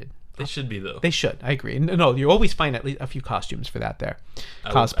represented. They should be, though. They should. I agree. No, you always find at least a few costumes for that there.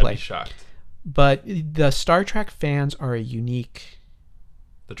 Cosplay. I'd be shocked. But the Star Trek fans are a unique...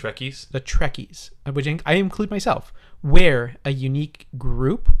 The Trekkies? The Trekkies, which I include myself. We're a unique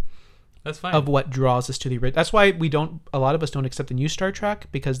group... That's fine. Of what draws us to the original. That's why a lot of us don't accept the new Star Trek,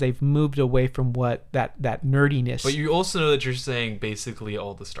 because they've moved away from what that nerdiness. But you also know that you're saying basically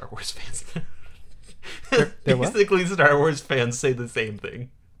all the Star Wars fans. They're basically, what? Star Wars fans say the same thing.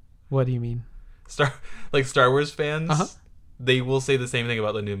 What do you mean? Star Wars fans, they will say the same thing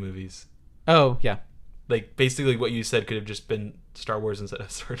about the new movies. Oh, yeah. Like, basically what you said could have just been Star Wars instead of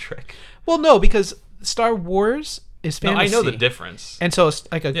Star Trek. Well, no, because Star Wars... is fantasy. No, I know the difference. And so it's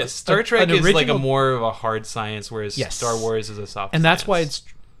like Star Trek is like a more of a hard science, whereas Star Wars is a soft and that's science.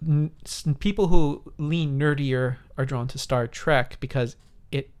 why it's people who lean nerdier are drawn to Star Trek, because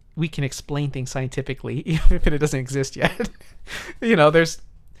we can explain things scientifically even if it doesn't exist yet. There's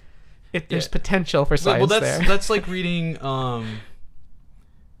potential for science there. That's like reading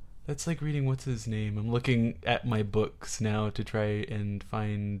what's his name? I'm looking at my books now to try and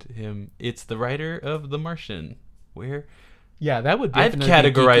find him. It's the writer of The Martian. Where? Yeah, that would. I've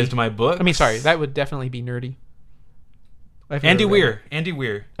categorized my books. I mean, sorry, that would definitely be nerdy. Andy Weir.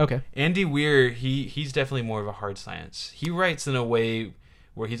 Okay. Andy Weir. He's definitely more of a hard science. He writes in a way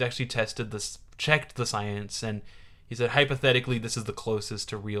where he's actually checked the science, and he said hypothetically this is the closest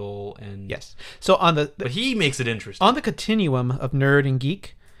to real. And yes. So but he makes it interesting. On the continuum of nerd and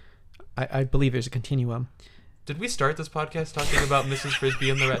geek, I believe there's a continuum. Did we start this podcast talking about Mrs. Frisby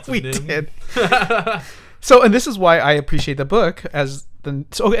and the Rats of N.I.M.H? We did. So, and this is why I appreciate the book and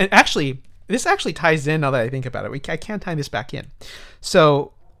actually, this actually ties in now that I think about it. I can tie this back in.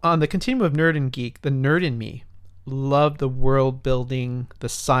 So, on the continuum of nerd and geek, the nerd in me loved the world building, the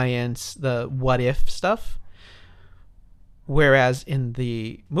science, the what if stuff. Whereas in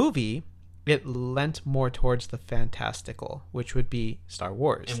the movie, it lent more towards the fantastical, which would be Star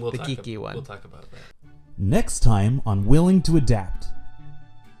Wars, and the geeky one. We'll talk about that. Next time on Willing to Adapt.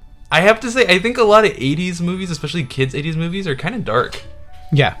 I have to say, I think a lot of 80s movies, especially kids' 80s movies, are kind of dark.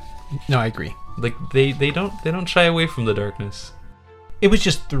 Yeah. No, I agree. Like, they don't shy away from the darkness. It was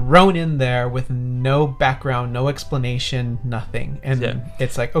just thrown in there with no background, no explanation, nothing. And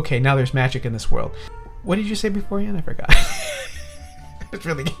it's like, okay, now there's magic in this world. What did you say beforehand? I forgot. It's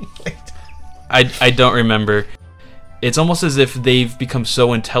really late. I don't remember. It's almost as if they've become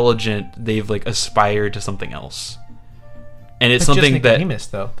so intelligent, they've like aspired to something else. And it's something just that Nicodemus,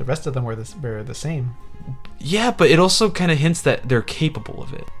 though. The rest of them were the same. Yeah, but it also kind of hints that they're capable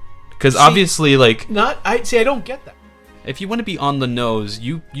of it. Because obviously, like, I don't get that. If you want to be on the nose,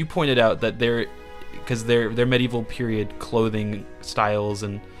 you pointed out that their medieval period clothing styles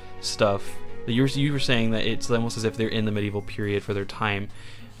and stuff. You were saying that it's almost as if they're in the medieval period for their time.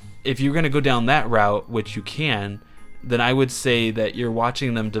 If you're going to go down that route, which you can, then I would say that you're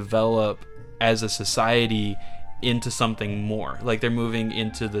watching them develop as a society into something more. Like they're moving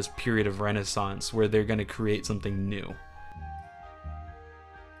into this period of Renaissance where they're going to create something new.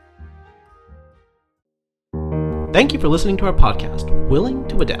 Thank you for listening to our podcast, Willing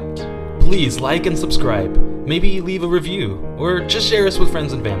to Adapt. Please like and subscribe. Maybe leave a review, or just share us with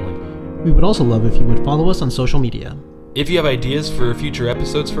friends and family. We would also love if you would follow us on social media. If you have ideas for future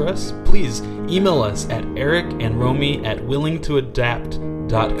episodes for us, please email us at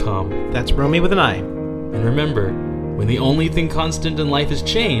ericandromi@willingtoadapt.com. That's Romi with an I. And remember, when the only thing constant in life is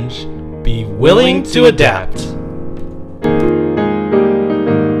change, be willing to adapt.